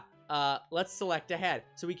 Let's select ahead.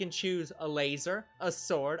 So we can choose a laser, a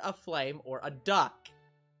sword, a flame, or a duck.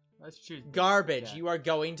 Let's choose Garbage. duck. You are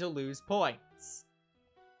going to lose points.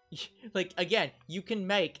 Like, again, you can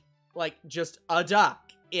make, like, just a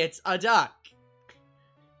duck. It's a duck.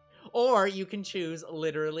 Or you can choose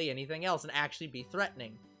literally anything else and actually be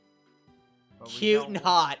threatening. But we Cute don't- and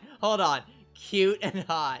hot. Hold on. Cute and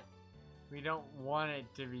hot. We don't want it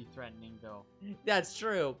to be threatening, though. That's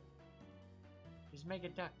true. Just make a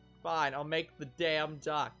duck. Fine, I'll make the damn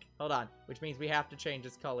duck. Hold on. Which means we have to change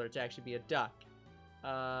its color to actually be a duck.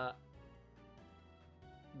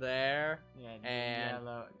 There. Yeah, And-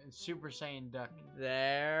 yellow. Super Saiyan duck.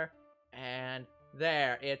 There. And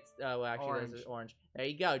there. It's, oh, actually, Orange. there's orange. There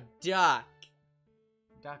you go. Duck.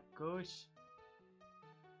 Duck goose.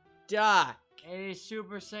 Duck. It is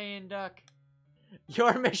Super Saiyan duck.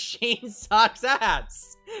 Your machine sucks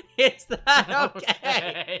ass. Is that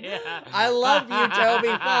okay? Yeah. I love you, Toby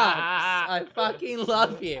Fox. I fucking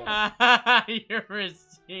love you. Your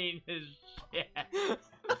machine is shit.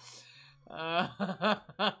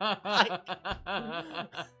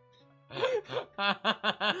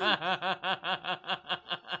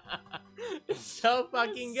 It's so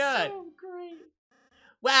fucking good. So great.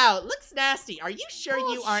 Wow, it looks nasty. Are you sure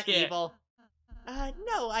you aren't Bullshit. evil?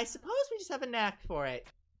 No, I suppose we just have a knack for it.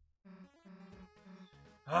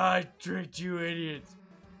 I tricked you idiots.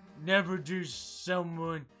 Never do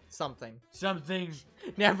something.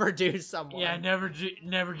 Never do someone. Yeah, never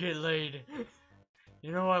get laid.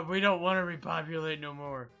 You know what? We don't want to repopulate no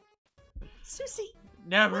more. Susie,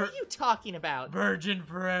 Never. what are you talking about? Virgin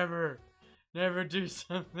forever. Never do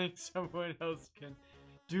something someone else can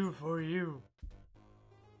do for you.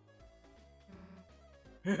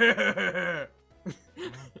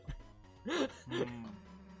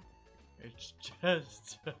 It's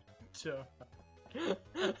just a joke.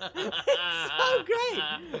 It's so great.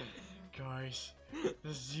 Guys,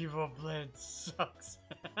 this evil plan sucks.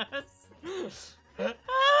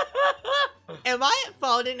 Am I at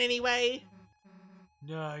fault in any way?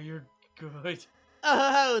 No, you're good.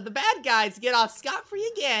 Oh, the bad guys get off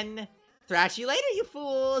scot-free again. Thrash you later, you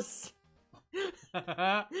fools.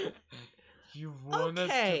 You want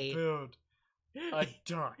Okay. us to build a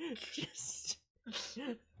duck. Just...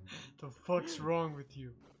 The fuck's wrong with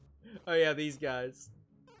you? Oh yeah, these guys.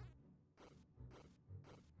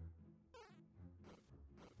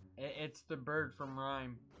 It's the bird from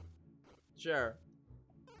Rhyme. Sure.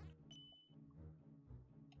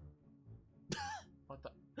 What the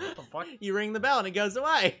fuck? You ring the bell and it goes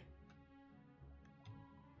away.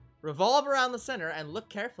 Revolve around the center and look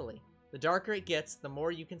carefully. The darker it gets, the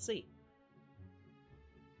more you can see.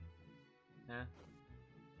 Huh?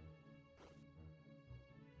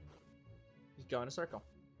 Just go in a circle.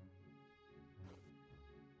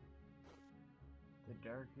 The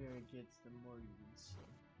darker it gets, the more you can see.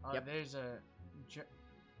 Oh, Yep.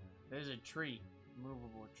 there's a tree,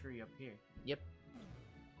 movable tree up here. Yep.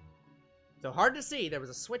 So hard to see, there was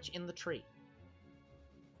a switch in the tree.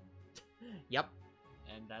 Yep.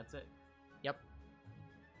 And that's it. Yep.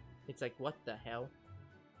 It's like, what the hell?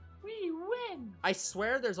 We win! I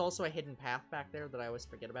swear there's also a hidden path back there that I always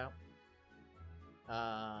forget about.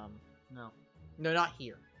 No. No, not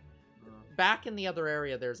here. Back in the other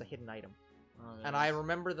area, there's a hidden item. Oh, And I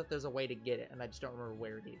remember that there's a way to get it, and I just don't remember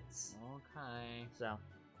where it is. Okay. So,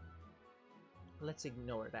 let's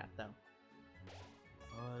ignore that, though.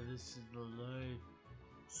 Oh, this is the life.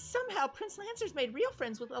 Somehow, Prince Lancer's made real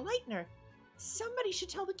friends with a Lightner. Somebody should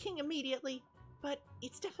tell the king immediately, but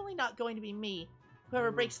it's definitely not going to be me.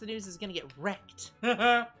 Whoever breaks the news is going to get wrecked.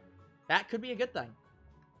 That could be a good thing.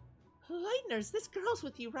 Lightners, this girl's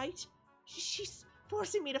with you, right? She's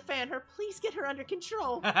forcing me to fan her. Please get her under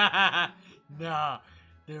control. Nah,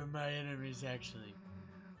 they're my enemies, actually.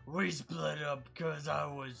 We split up because I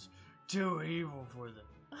was too evil for them.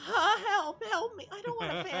 Help me. I don't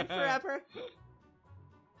want to fan forever.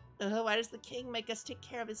 Why does the king make us take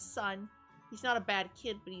care of his son? He's not a bad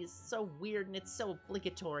kid, but he's so weird and it's so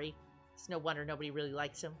obligatory. It's no wonder nobody really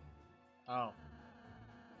likes him. Oh.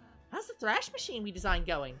 How's the thrash machine we designed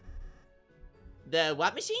going? The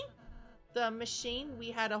what machine? The machine,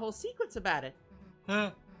 we had a whole sequence about it.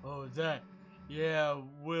 Huh? Oh, that. Yeah,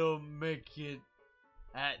 we'll make it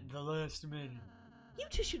at the last minute. You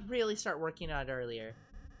two should really start working on it earlier.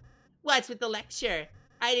 What's with the lecture?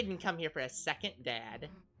 I didn't come here for a second, Dad.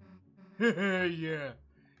 Yeah,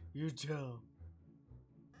 you tell him.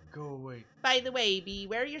 Go away. By the way,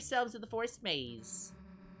 beware yourselves of the forest maze.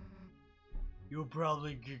 You'll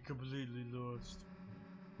probably get completely lost.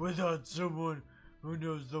 Without someone who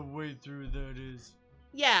knows the way through, that is.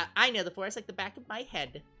 Yeah, I know the forest like the back of my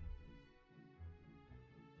head.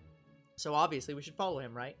 So obviously we should follow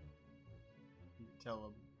him, right? Tell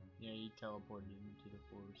him. Yeah, he teleported into the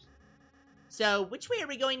forest. So, which way are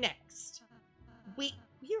we going next? We're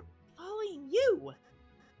following you.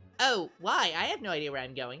 Oh, why? I have no idea where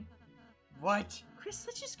I'm going. What? Chris,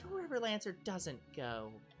 let's just go wherever Lancer doesn't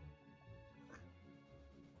go.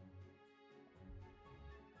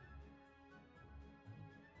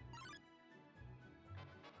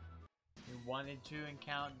 You wanted to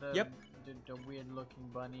encounter the, Yep. the weird-looking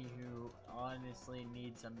bunny who honestly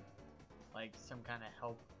needs some kind of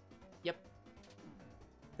help. Yep.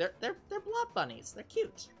 They're blob bunnies. They're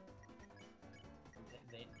cute.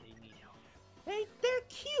 They need help. They're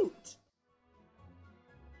cute.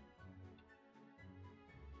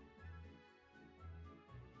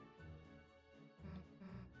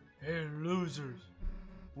 Hey, losers!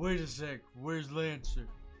 Wait a sec, where's Lancer?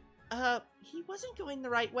 He wasn't going the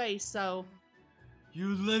right way, so...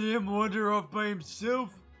 You let him wander off by himself?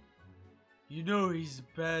 You know he's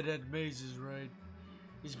bad at mazes, right?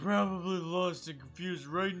 He's probably lost and confused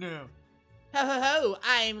right now. Ho ho ho,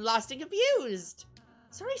 I'm lost and confused!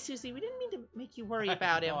 Sorry, Susie, we didn't mean to make you worry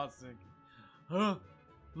about him. Huh?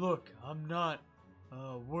 Look, I'm not,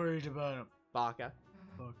 worried about him. Baka.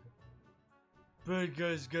 Bad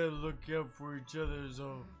guys gotta look out for each other is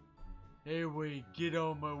all. Hey, wait, get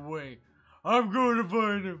on my way. I'm going to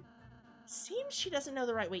find him. Seems she doesn't know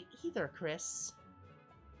the right way either, Chris.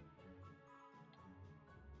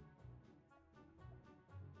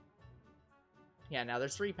 Yeah, now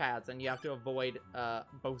there's 3 paths, and you have to avoid,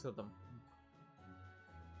 both of them.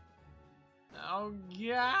 Oh,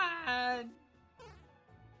 God.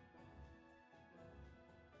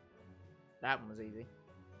 That one was easy.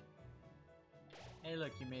 Hey,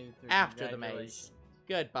 look, you made it through. After the maze.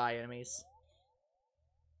 Goodbye, enemies.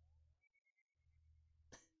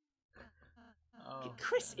 Oh.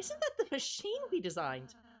 Chris, isn't that the machine we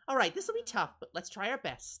designed? Alright, this will be tough, but let's try our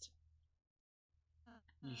best.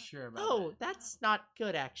 You sure about Oh, that's not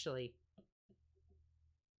good, actually.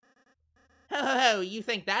 Ho ho ho, you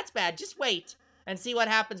think that's bad? Just wait and see what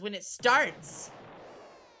happens when it starts.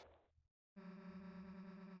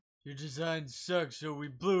 Your design sucks, so we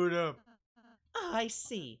blew it up. Oh, I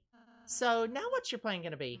see. So, now what's your plan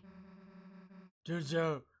gonna be? Turns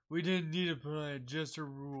out, we didn't need a plan, just a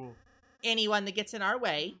rule. Anyone that gets in our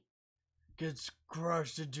way. Gets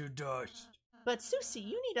crushed into dust. But Susie,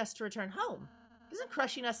 you need us to return home. Doesn't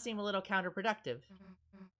crushing us seem a little counterproductive?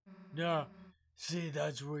 Nah, see,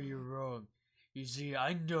 that's where you're wrong. You see,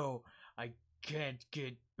 I know I can't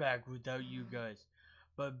get back without you guys.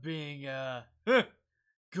 But being a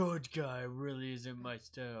good guy really isn't my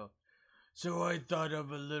style. So I thought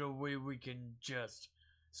of a little way we can just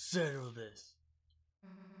settle this.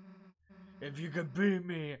 If you can beat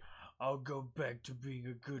me, I'll go back to being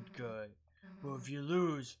a good guy. But if you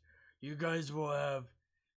lose, you guys will have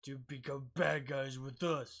to become bad guys with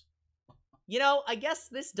us. You know, I guess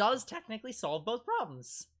this does technically solve both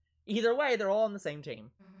problems. Either way, they're all on the same team.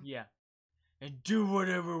 Yeah. And do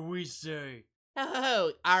whatever we say. Ho ho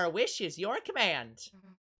ho, our wish is your command.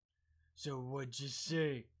 So what'd you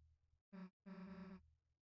say?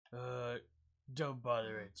 Don't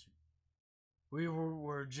bother answering. We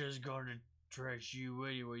were just gonna trash you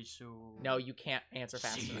anyway, so... No, you can't answer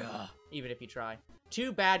fast See enough, ya. even if you try.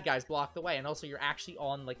 2 bad guys block the way, and also you're actually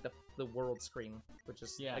on, like, the world screen, which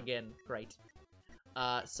is, again, great.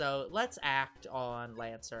 So let's act on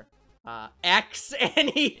Lancer. X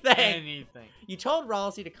anything! Anything. You told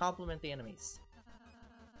Ralsei to compliment the enemies.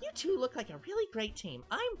 You two look like a really great team.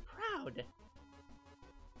 I'm proud.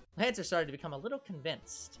 Lancer started to become a little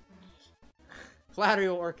convinced. Flattery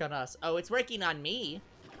will work on us. Oh, it's working on me.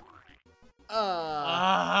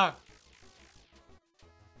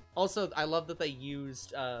 Also, I love that they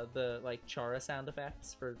used the like Chara sound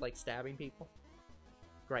effects for like stabbing people.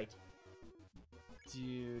 Great.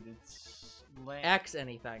 Dude, it's X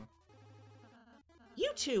anything.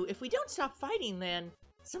 You two, if we don't stop fighting, then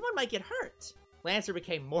someone might get hurt. Lancer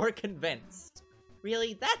became more convinced.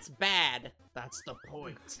 Really? That's bad. That's the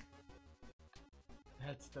point.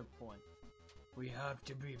 That's the point. We have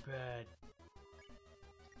to be bad.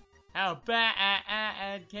 How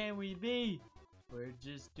bad can we be? We're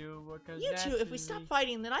just doing what comes You two, if we stop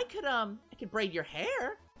fighting, then I could braid your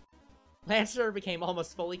hair. Lancer became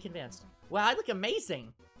almost fully convinced. Wow, I look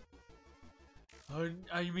amazing.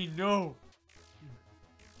 I mean, no.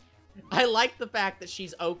 I like the fact that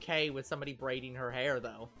she's okay with somebody braiding her hair,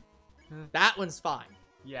 though. That one's fine.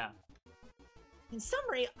 Yeah. In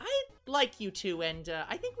summary, I like you two, and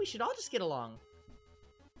I think we should all just get along.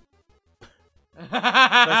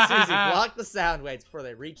 But Susie blocked the sound waves before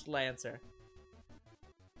they reached Lancer.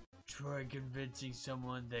 Try convincing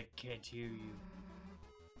someone that can't hear you.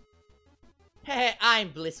 Hey, I'm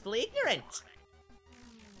blissfully ignorant.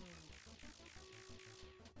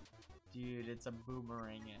 Dude, it's a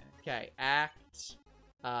boomerang act. Okay, act,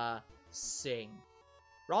 sing.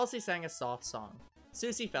 Ralsei sang a soft song.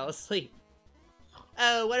 Susie fell asleep.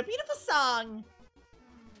 Oh, what a beautiful song!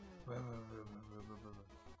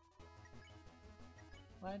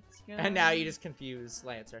 What's going And now you just confuse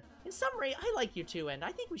Lancer. In summary, I like you two, and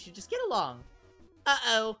I think we should just get along.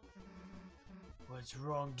 Uh-oh. What's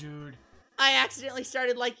wrong, dude? I accidentally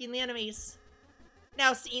started liking the enemies.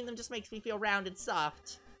 Now seeing them just makes me feel round and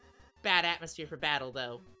soft. Bad atmosphere for battle,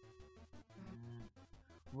 though.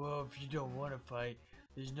 Well, if you don't want to fight,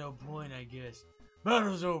 there's no point, I guess.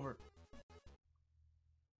 Battle's over.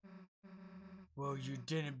 Well, you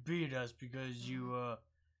didn't beat us because you,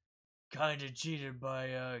 kinda cheated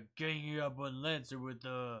by ganging up on Lancer with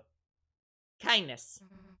Kindness.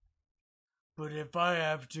 But if I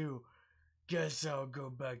have to, guess I'll go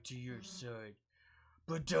back to your side.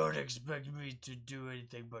 But don't expect me to do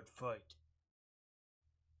anything but fight.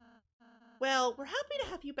 Well, we're happy to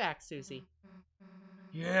have you back, Susie.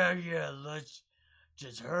 Yeah, let's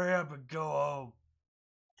just hurry up and go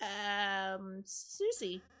home.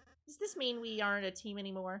 Susie, does this mean we aren't a team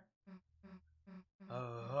anymore?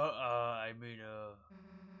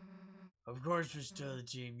 Of course we're still a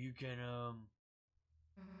team. You can,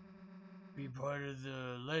 be part of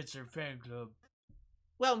the Lancer fan club.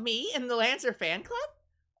 Well, me and the Lancer fan club?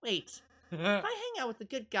 Wait, if I hang out with the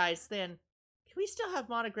good guys, then can we still have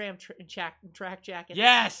monogram track jackets?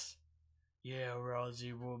 Yes! Yeah,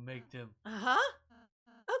 Rousey will make them. Uh-huh.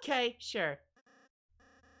 Okay, sure.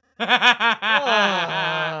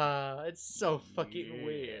 It's so fucking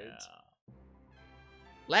weird.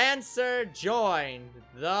 Lancer joined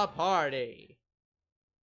the party.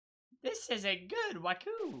 This is a good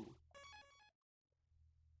Waku.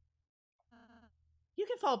 You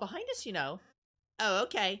can follow behind us, you know. Oh,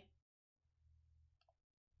 okay.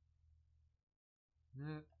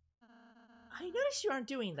 I noticed you aren't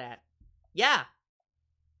doing that. Yeah.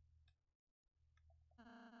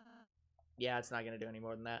 Yeah, it's not gonna do any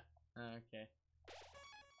more than that. Okay.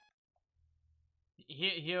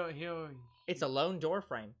 He'll It's a lone door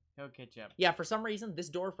frame. He'll catch up. Yeah, for some reason, this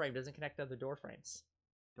door frame doesn't connect to other door frames.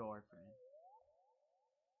 Door frame.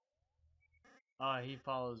 Oh, he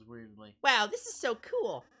follows weirdly. Wow, this is so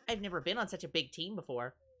cool. I've never been on such a big team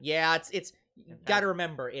before. Yeah, it's gotta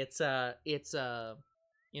remember, it's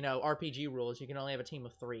you know, RPG rules. You can only have a team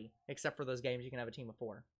of 3. Except for those games, you can have a team of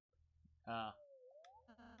 4.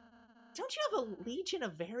 Don't you have a legion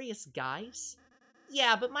of various guys?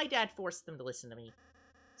 Yeah, but my dad forced them to listen to me.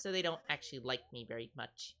 So they don't actually like me very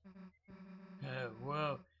much.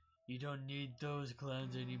 Well, you don't need those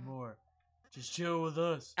clowns anymore. Just chill with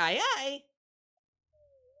us. Aye aye!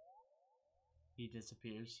 He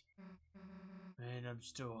disappears. Man, I'm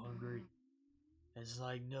still hungry. It's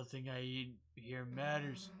like nothing I eat here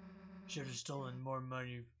matters. Should have stolen more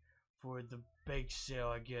money for the bake sale,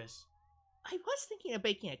 I guess. I was thinking of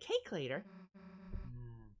baking a cake later.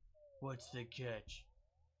 What's the catch?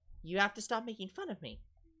 You have to stop making fun of me.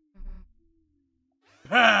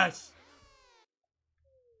 Pass!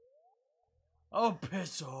 Oh,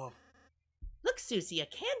 piss off. Look, Susie, a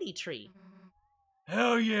candy tree.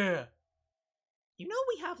 Hell yeah! You know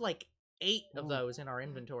we have like 8 of those in our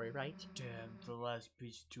inventory, right? Damn, the last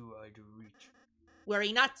piece too high to reach.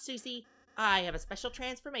 Worry not, Susie. I have a special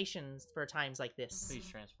transformations for times like this. Please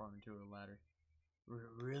transform into a ladder.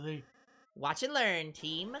 Really? Watch and learn,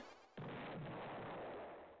 team.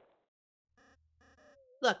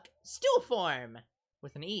 Look, stool form!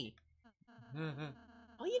 With an E.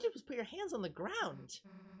 All you did was put your hands on the ground.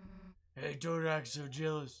 Hey, don't act so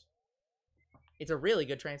jealous. It's a really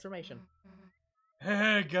good transformation.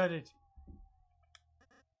 Hey, got it.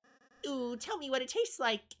 Ooh, tell me what it tastes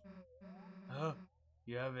like. Huh?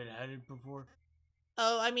 You haven't had it before?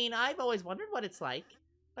 Oh, I mean, I've always wondered what it's like,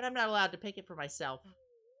 but I'm not allowed to pick it for myself.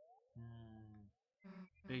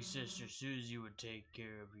 Big sister Susie would take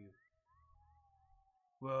care of you.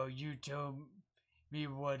 Well, you tell me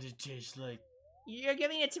what it tastes like. You're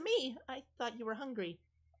giving it to me. I thought you were hungry.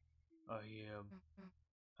 I am.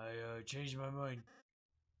 I changed my mind.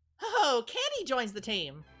 Oh, Candy joins the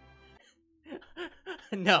team.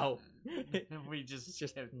 No. We just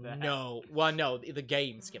skipped that. No. Well, no, the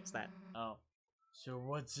game skips that. Oh. So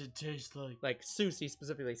what's it taste like? Like, Susie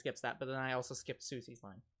specifically skips that, but then I also skipped Susie's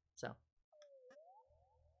line. So.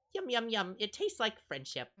 Yum, yum, yum. It tastes like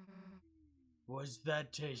friendship. What's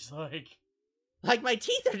that taste like? Like my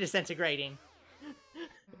teeth are disintegrating.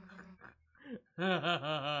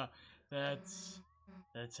 That's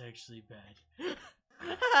actually bad.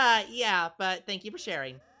 Yeah, but thank you for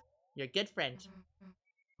sharing. You're a good friend.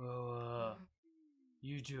 Well,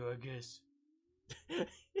 you too, I guess.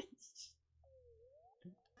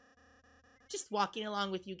 Just walking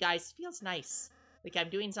along with you guys feels nice. Like I'm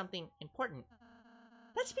doing something important.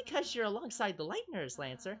 That's because you're alongside the Lightners,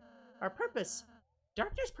 Lancer. Our purpose.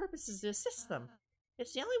 Darkness' purpose is to assist them.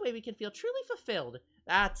 It's the only way we can feel truly fulfilled.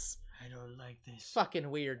 That's I don't like this. fucking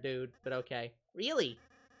weird, dude, but okay. Really?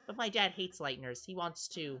 But my dad hates Lightners. He wants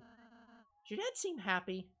to... Does your dad seem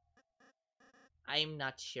happy? I'm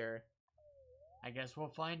not sure. I guess we'll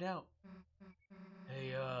find out.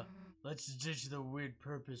 Hey, let's ditch the weird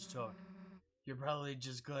purpose talk. You're probably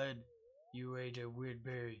just glad you ate a weird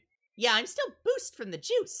berry. Yeah, I'm still boosted from the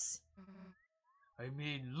juice. I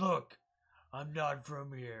mean, look, I'm not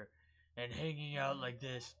from here, and hanging out like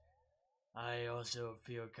this, I also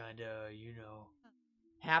feel kinda,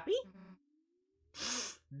 Happy?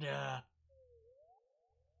 nah,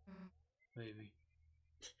 maybe.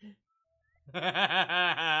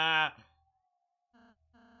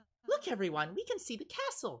 Look, everyone, we can see the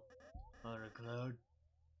castle. On a cloud?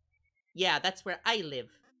 Yeah, that's where I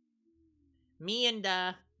live. Me and,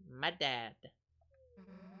 my dad.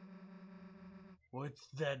 What's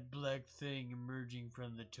that black thing emerging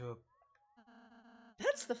from the top?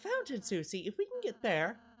 That's the fountain, Susie. If we can get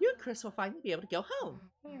there, you and Chris will finally be able to go home.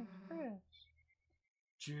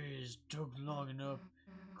 Jeez, took long enough.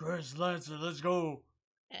 Chris, Lancer, let's go!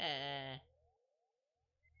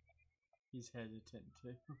 He's hesitant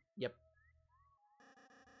too. Yep.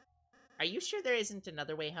 Are you sure there isn't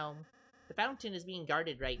another way home? The fountain is being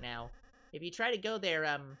guarded right now. If you try to go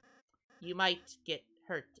there, you might get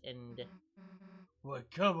hurt and... What,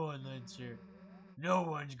 come on, Lancer. No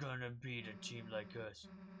one's gonna beat a team like us.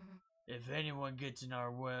 If anyone gets in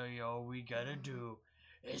our way, all we gotta do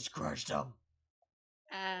is crush them.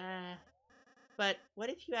 But what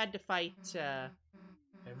if you had to fight,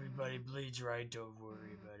 Everybody bleeds right, don't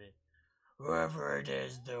worry about it. Whoever it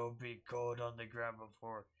is, they'll be cold on the ground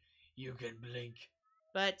before you can blink.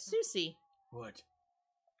 But, Susie... What?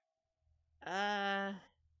 I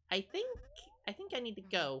think I need to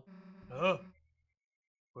go. Huh?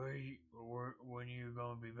 When are you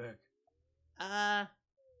gonna be back?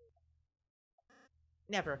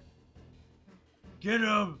 Never. Get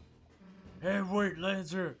him! Hey, wait,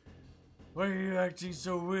 Lancer! Why are you acting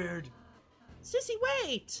so weird? Sissy,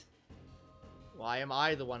 wait! Why am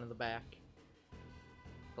I the one in the back?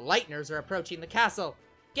 The Lightners are approaching the castle.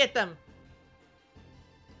 Get them!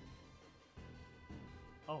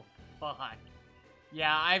 Oh, fuck.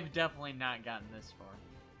 Yeah, I've definitely not gotten this far.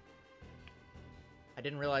 I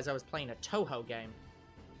didn't realize I was playing a Toho game.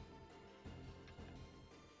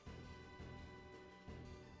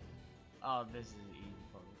 Oh, this is easy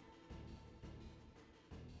for me.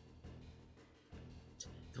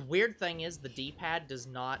 The weird thing is the D-pad does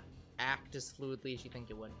not act as fluidly as you think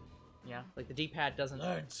it would. Yeah? Like, the D-pad doesn't...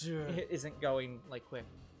 Lancer! It isn't going, like, quick.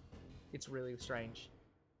 It's really strange.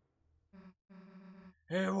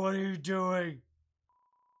 Hey, what are you doing?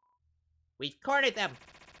 We've cornered them!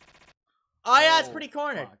 Oh, yeah, it's Oh, pretty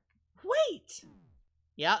cornered. fuck. Wait!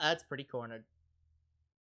 Yeah, that's pretty cornered.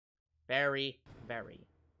 Very, very.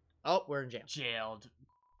 Oh, we're in jail. Jailed.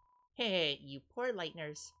 Hey, you poor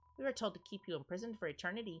Lightners. We were told to keep you imprisoned for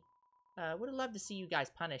eternity. Would have loved to see you guys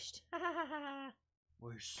punished. Ha ha ha ha.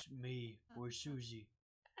 Where's me? Where's Susie?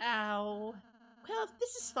 Ow. Well, if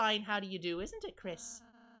this is fine, how do you do, isn't it, Chris?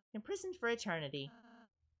 Imprisoned for eternity.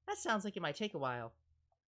 That sounds like it might take a while.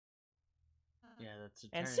 Yeah, that's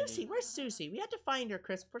eternity. And Susie, where's Susie? We had to find her,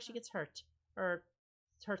 Chris, before she gets hurt. Or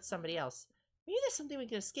hurts somebody else. Maybe there's something we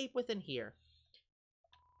can escape with in here.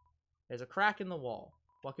 There's a crack in the wall.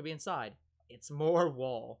 What could be inside? It's more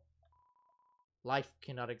wall. Life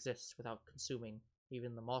cannot exist without consuming.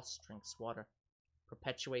 Even the moss drinks water.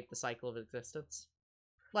 Perpetuate the cycle of existence.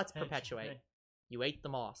 Let's perpetuate. You ate the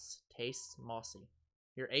moss. Tastes mossy.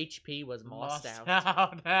 Your HP was mossed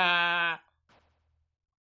out.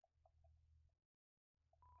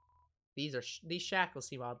 These shackles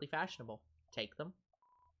seem oddly fashionable. Take them.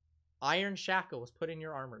 Iron shackles put in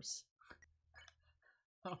your armors.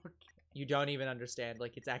 Okay. You don't even understand.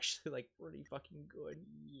 Like, it's actually, like, pretty fucking good.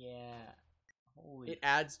 Yeah. Holy It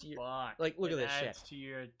adds to your... fuck. Like, look at this shit. It adds to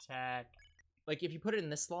your attack. Like, if you put it in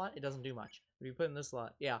this slot, it doesn't do much. If you put it in this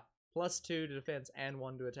slot, yeah. +2 to defense and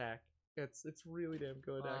 1 to attack. It's really damn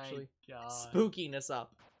good, actually. God. Spookiness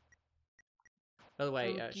up. By the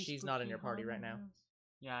way, Spooky, she's not in your party right now. harmonious.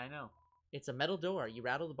 Yeah, I know. It's a metal door. You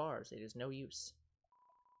rattle the bars. It is no use.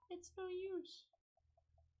 It's no use.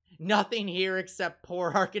 Nothing here except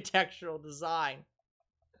poor architectural design.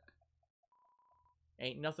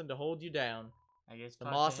 Ain't nothing to hold you down. I guess The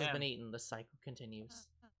moss has been eaten. The cycle continues.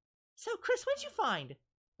 So, Chris, what'd you find?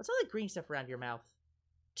 What's all that green stuff around your mouth?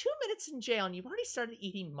 2 minutes in jail and you've already started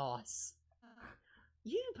eating moss.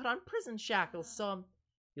 You even put on prison shackles, so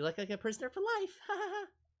you look like a prisoner for life.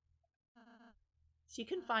 So you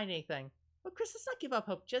couldn't find anything. Well, Chris, let's not give up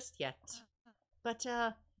hope just yet. But,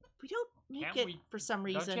 if we don't make it for some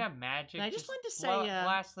reason... Don't you have magic? And I just wanted to say,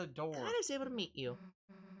 blast the door. glad I was able to meet you.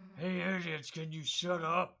 Hey, idiots, can you shut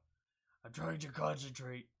up? I'm trying to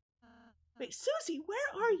concentrate. Wait, Susie,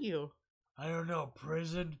 where are you? I don't know,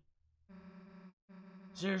 prison?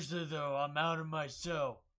 Seriously, though, I'm out of my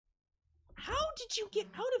cell. How did you get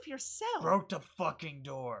out of your cell? Broke the fucking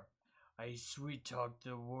door. I sweet-talked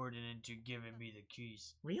the warden into giving me the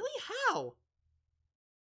keys. Really? How?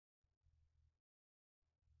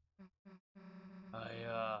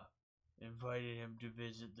 invited him to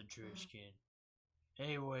visit the trash can.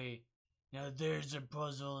 Anyway, now there's a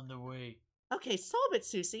puzzle in the way. Okay, solve it,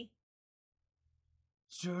 Susie.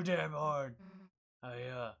 It's too damn hard.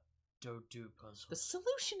 I, don't do puzzles. The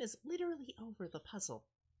solution is literally over the puzzle.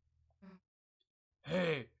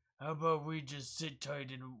 Hey, how about we just sit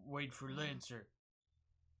tight and wait for Lancer?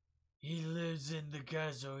 He lives in the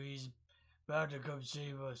castle. He's bound to come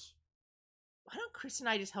save us. Why don't Chris and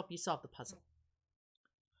I just help you solve the puzzle?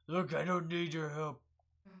 Look, I don't need your help.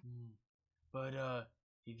 But,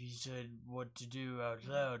 if you said what to do out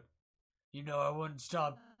loud, you know I wouldn't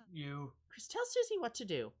stop you. Chris, tell Susie what to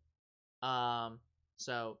do.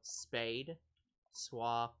 So, spade,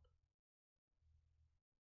 swap.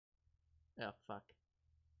 Oh, fuck.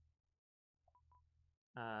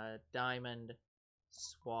 Diamond,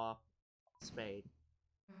 swap, spade.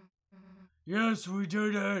 Yes, we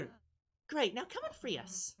did it! Great, now come and free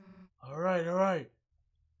us. Alright.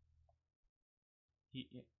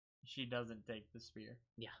 She doesn't take the spear.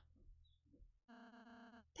 Yeah.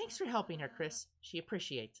 Thanks for helping her, Chris. She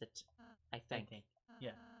appreciates it, I think.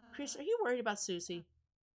 Yeah. Chris, are you worried about Susie?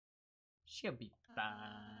 She'll be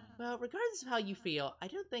fine. Well, regardless of how you feel, I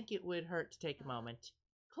don't think it would hurt to take a moment.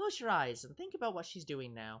 Close your eyes and think about what she's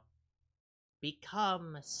doing now.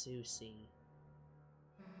 Become Susie.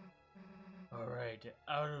 Alright,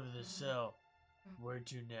 out of the cell. Where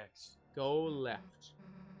to next? Go left.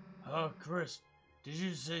 Oh, Chris, did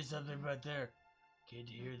you say something back there? Can't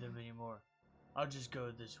hear them anymore. I'll just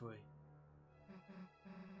go this way.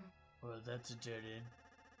 Well, that's a dead end.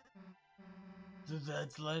 So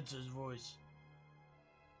that's Lance's voice.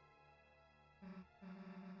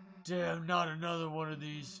 Damn, not another one of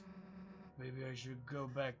these. Maybe I should go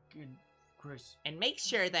back and Chris. And make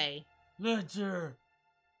sure they... Lancer!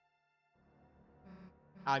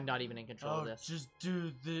 I'm not even in control I'll of this. just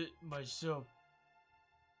do it myself.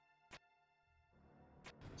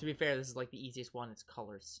 To be fair, this is like the easiest one. It's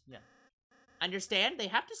colors. Yeah. Understand? They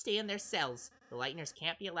have to stay in their cells. The Lightners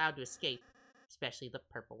can't be allowed to escape. Especially the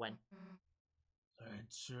purple one.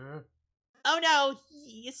 Lancer? Oh no!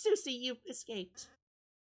 Susie, you escaped.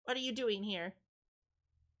 What are you doing here?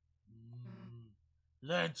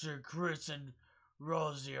 Lancer, Chris, and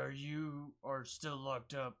Rosie, are still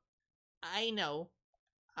locked up. I know.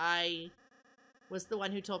 I was the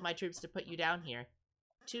one who told my troops to put you down here.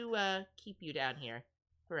 To, keep you down here.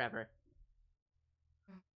 Forever.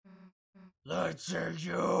 Lancer,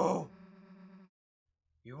 you!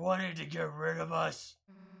 You wanted to get rid of us?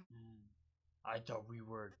 I thought we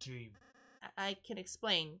were a team. I can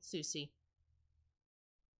explain, Susie.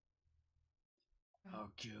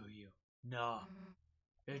 I'll kill you. Nah.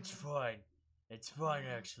 It's fine. It's fine,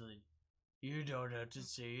 actually. You don't have to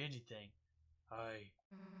say anything. I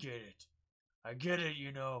get it. I get it,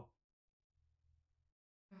 you know.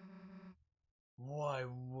 Why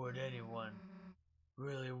would anyone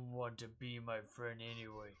really want to be my friend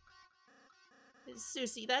anyway?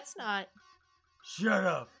 Susie, that's not... Shut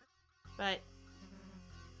up! But...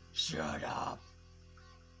 Shut up!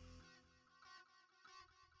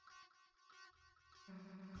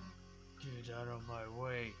 Get out of my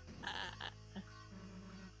way.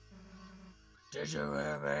 Did you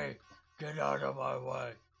hear me? Get out of my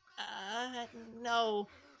way. No.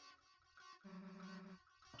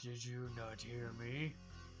 Did you not hear me?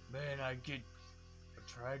 Man, I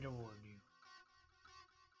tried to warn you.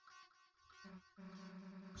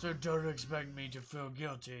 So don't expect me to feel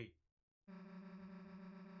guilty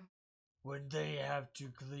when they have to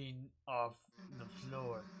clean off the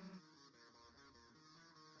floor.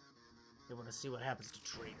 You want to see what happens to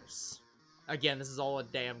traitors. Again, this is all a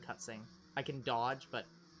damn cutscene. I can dodge, but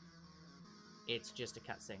it's just a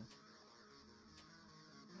cutscene.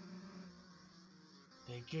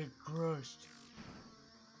 They get crushed.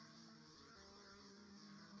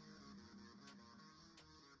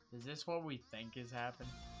 Is this what we think is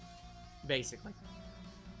happening? Basically.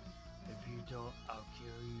 If you don't, I'll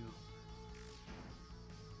kill you.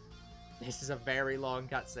 This is a very long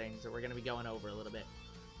cutscene, so we're going to be going over a little bit.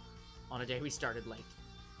 On a day we started late.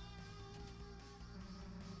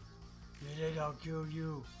 Get it, I'll kill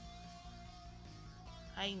you.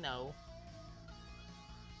 I know.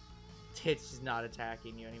 It's just not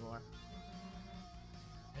attacking you anymore.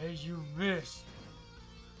 Hey, you missed.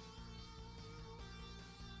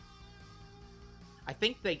 I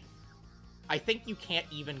think you can't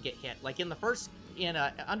even get hit. Like in the first, in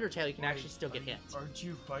Undertale, you can actually still get hit. Aren't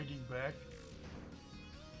you fighting back?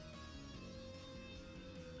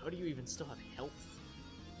 How do you even still have health?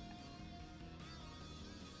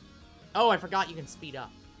 Oh, I forgot you can speed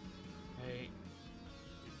up. Hey,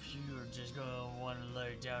 if you're just gonna want to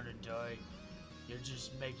lay down and die, You're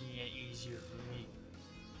just making it easier for me.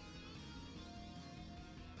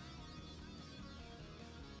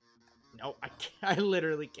 No, I can't, I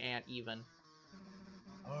literally can't even.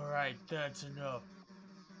 Alright, that's enough.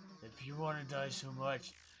 If you want to die so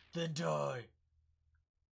much, then die.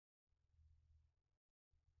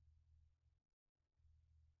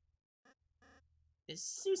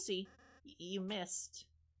 Susie, you missed.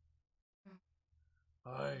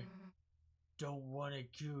 I don't want to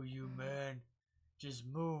kill you, man. Just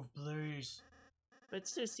move, please. But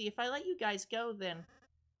Susie, if I let you guys go, then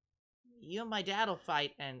you and my dad will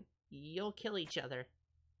fight, and you'll kill each other.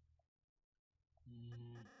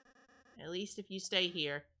 At least if you stay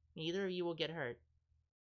here, neither of you will get hurt.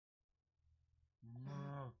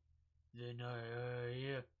 Then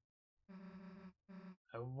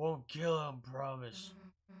I won't kill him, promise.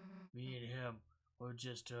 Me and him will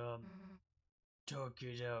just, talk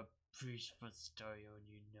it out peaceful style,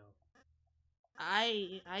 you know.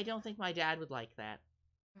 I don't think my dad would like that.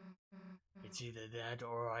 It's either that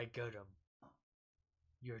or I got him.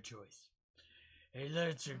 Your choice. Hey,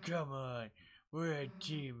 Lancer, come on. We're a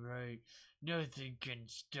team, right? Nothing can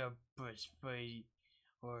stop us fighting.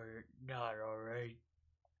 Or not, alright?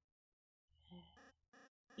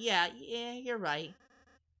 Yeah, you're right.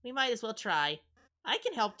 We might as well try. I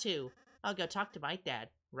can help too. I'll go talk to my dad.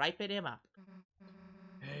 Ripen him up.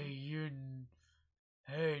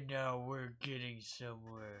 Hey, now we're getting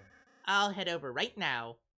somewhere. I'll head over right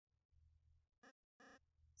now.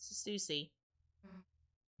 Susie,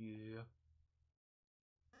 Yeah?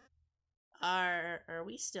 are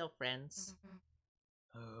we still friends?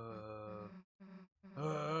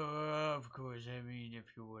 Of course, I mean, if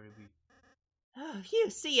you want to be. Oh, phew,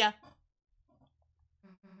 see ya.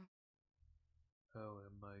 How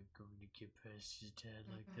am I going to get past his dad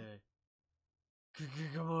like that?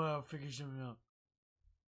 Come on, I'll figure something out.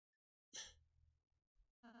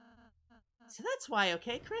 So that's why,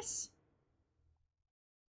 okay, Chris?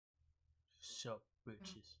 Sup,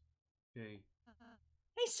 bitches. Hey.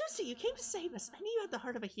 Hey, Susie, you came to save us. I knew you had the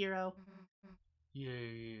heart of a hero.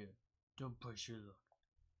 Yeah. Don't push your luck.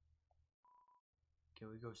 Can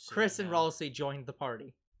we go save Chris and now? Rolsey joined the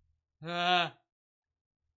party. Ah!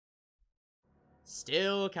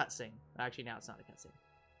 Still a cutscene. Actually, now it's not a cutscene.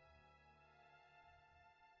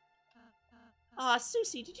 Aw,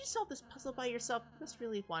 Susie, did you solve this puzzle by yourself? You must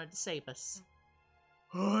really have wanted to save us.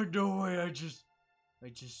 Oh, no way, I just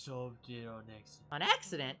solved it on accident. On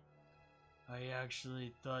accident? I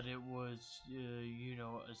actually thought it was,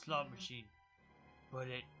 a slot machine. But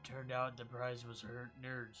it turned out the prize was hurt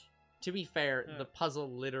nerds. To be fair, the puzzle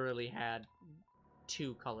literally had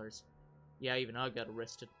 2 colors. Yeah, even I got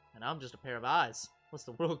arrested. And I'm just a pair of eyes. What's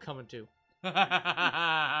the world coming to?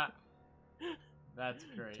 That's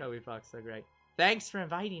great. Toby Fox, so great. Thanks for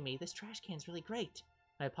inviting me. This trash can's really great.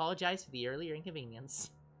 I apologize for the earlier inconvenience.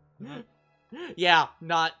 Yeah,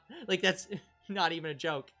 not... Like, that's not even a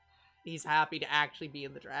joke. He's happy to actually be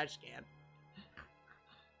in the trash can.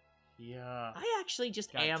 Yeah. I actually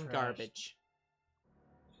just am trashed. garbage.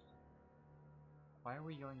 Why are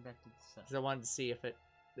we going back to the set? Because I wanted to see if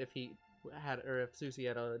Susie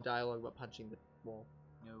had a dialogue about punching the wall.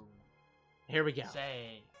 No. Here we go.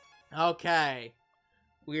 Say. Okay.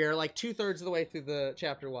 We are like 2/3 of the way through the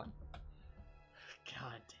chapter 1.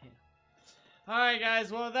 God damn. Alright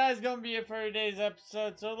guys, well that is going to be it for today's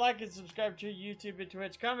episode. So like and subscribe to YouTube and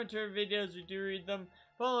Twitch. Comment to our videos, we do read them.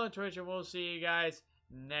 Follow on Twitch and we'll see you guys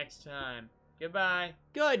next time. Goodbye.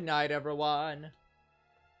 Good night, everyone.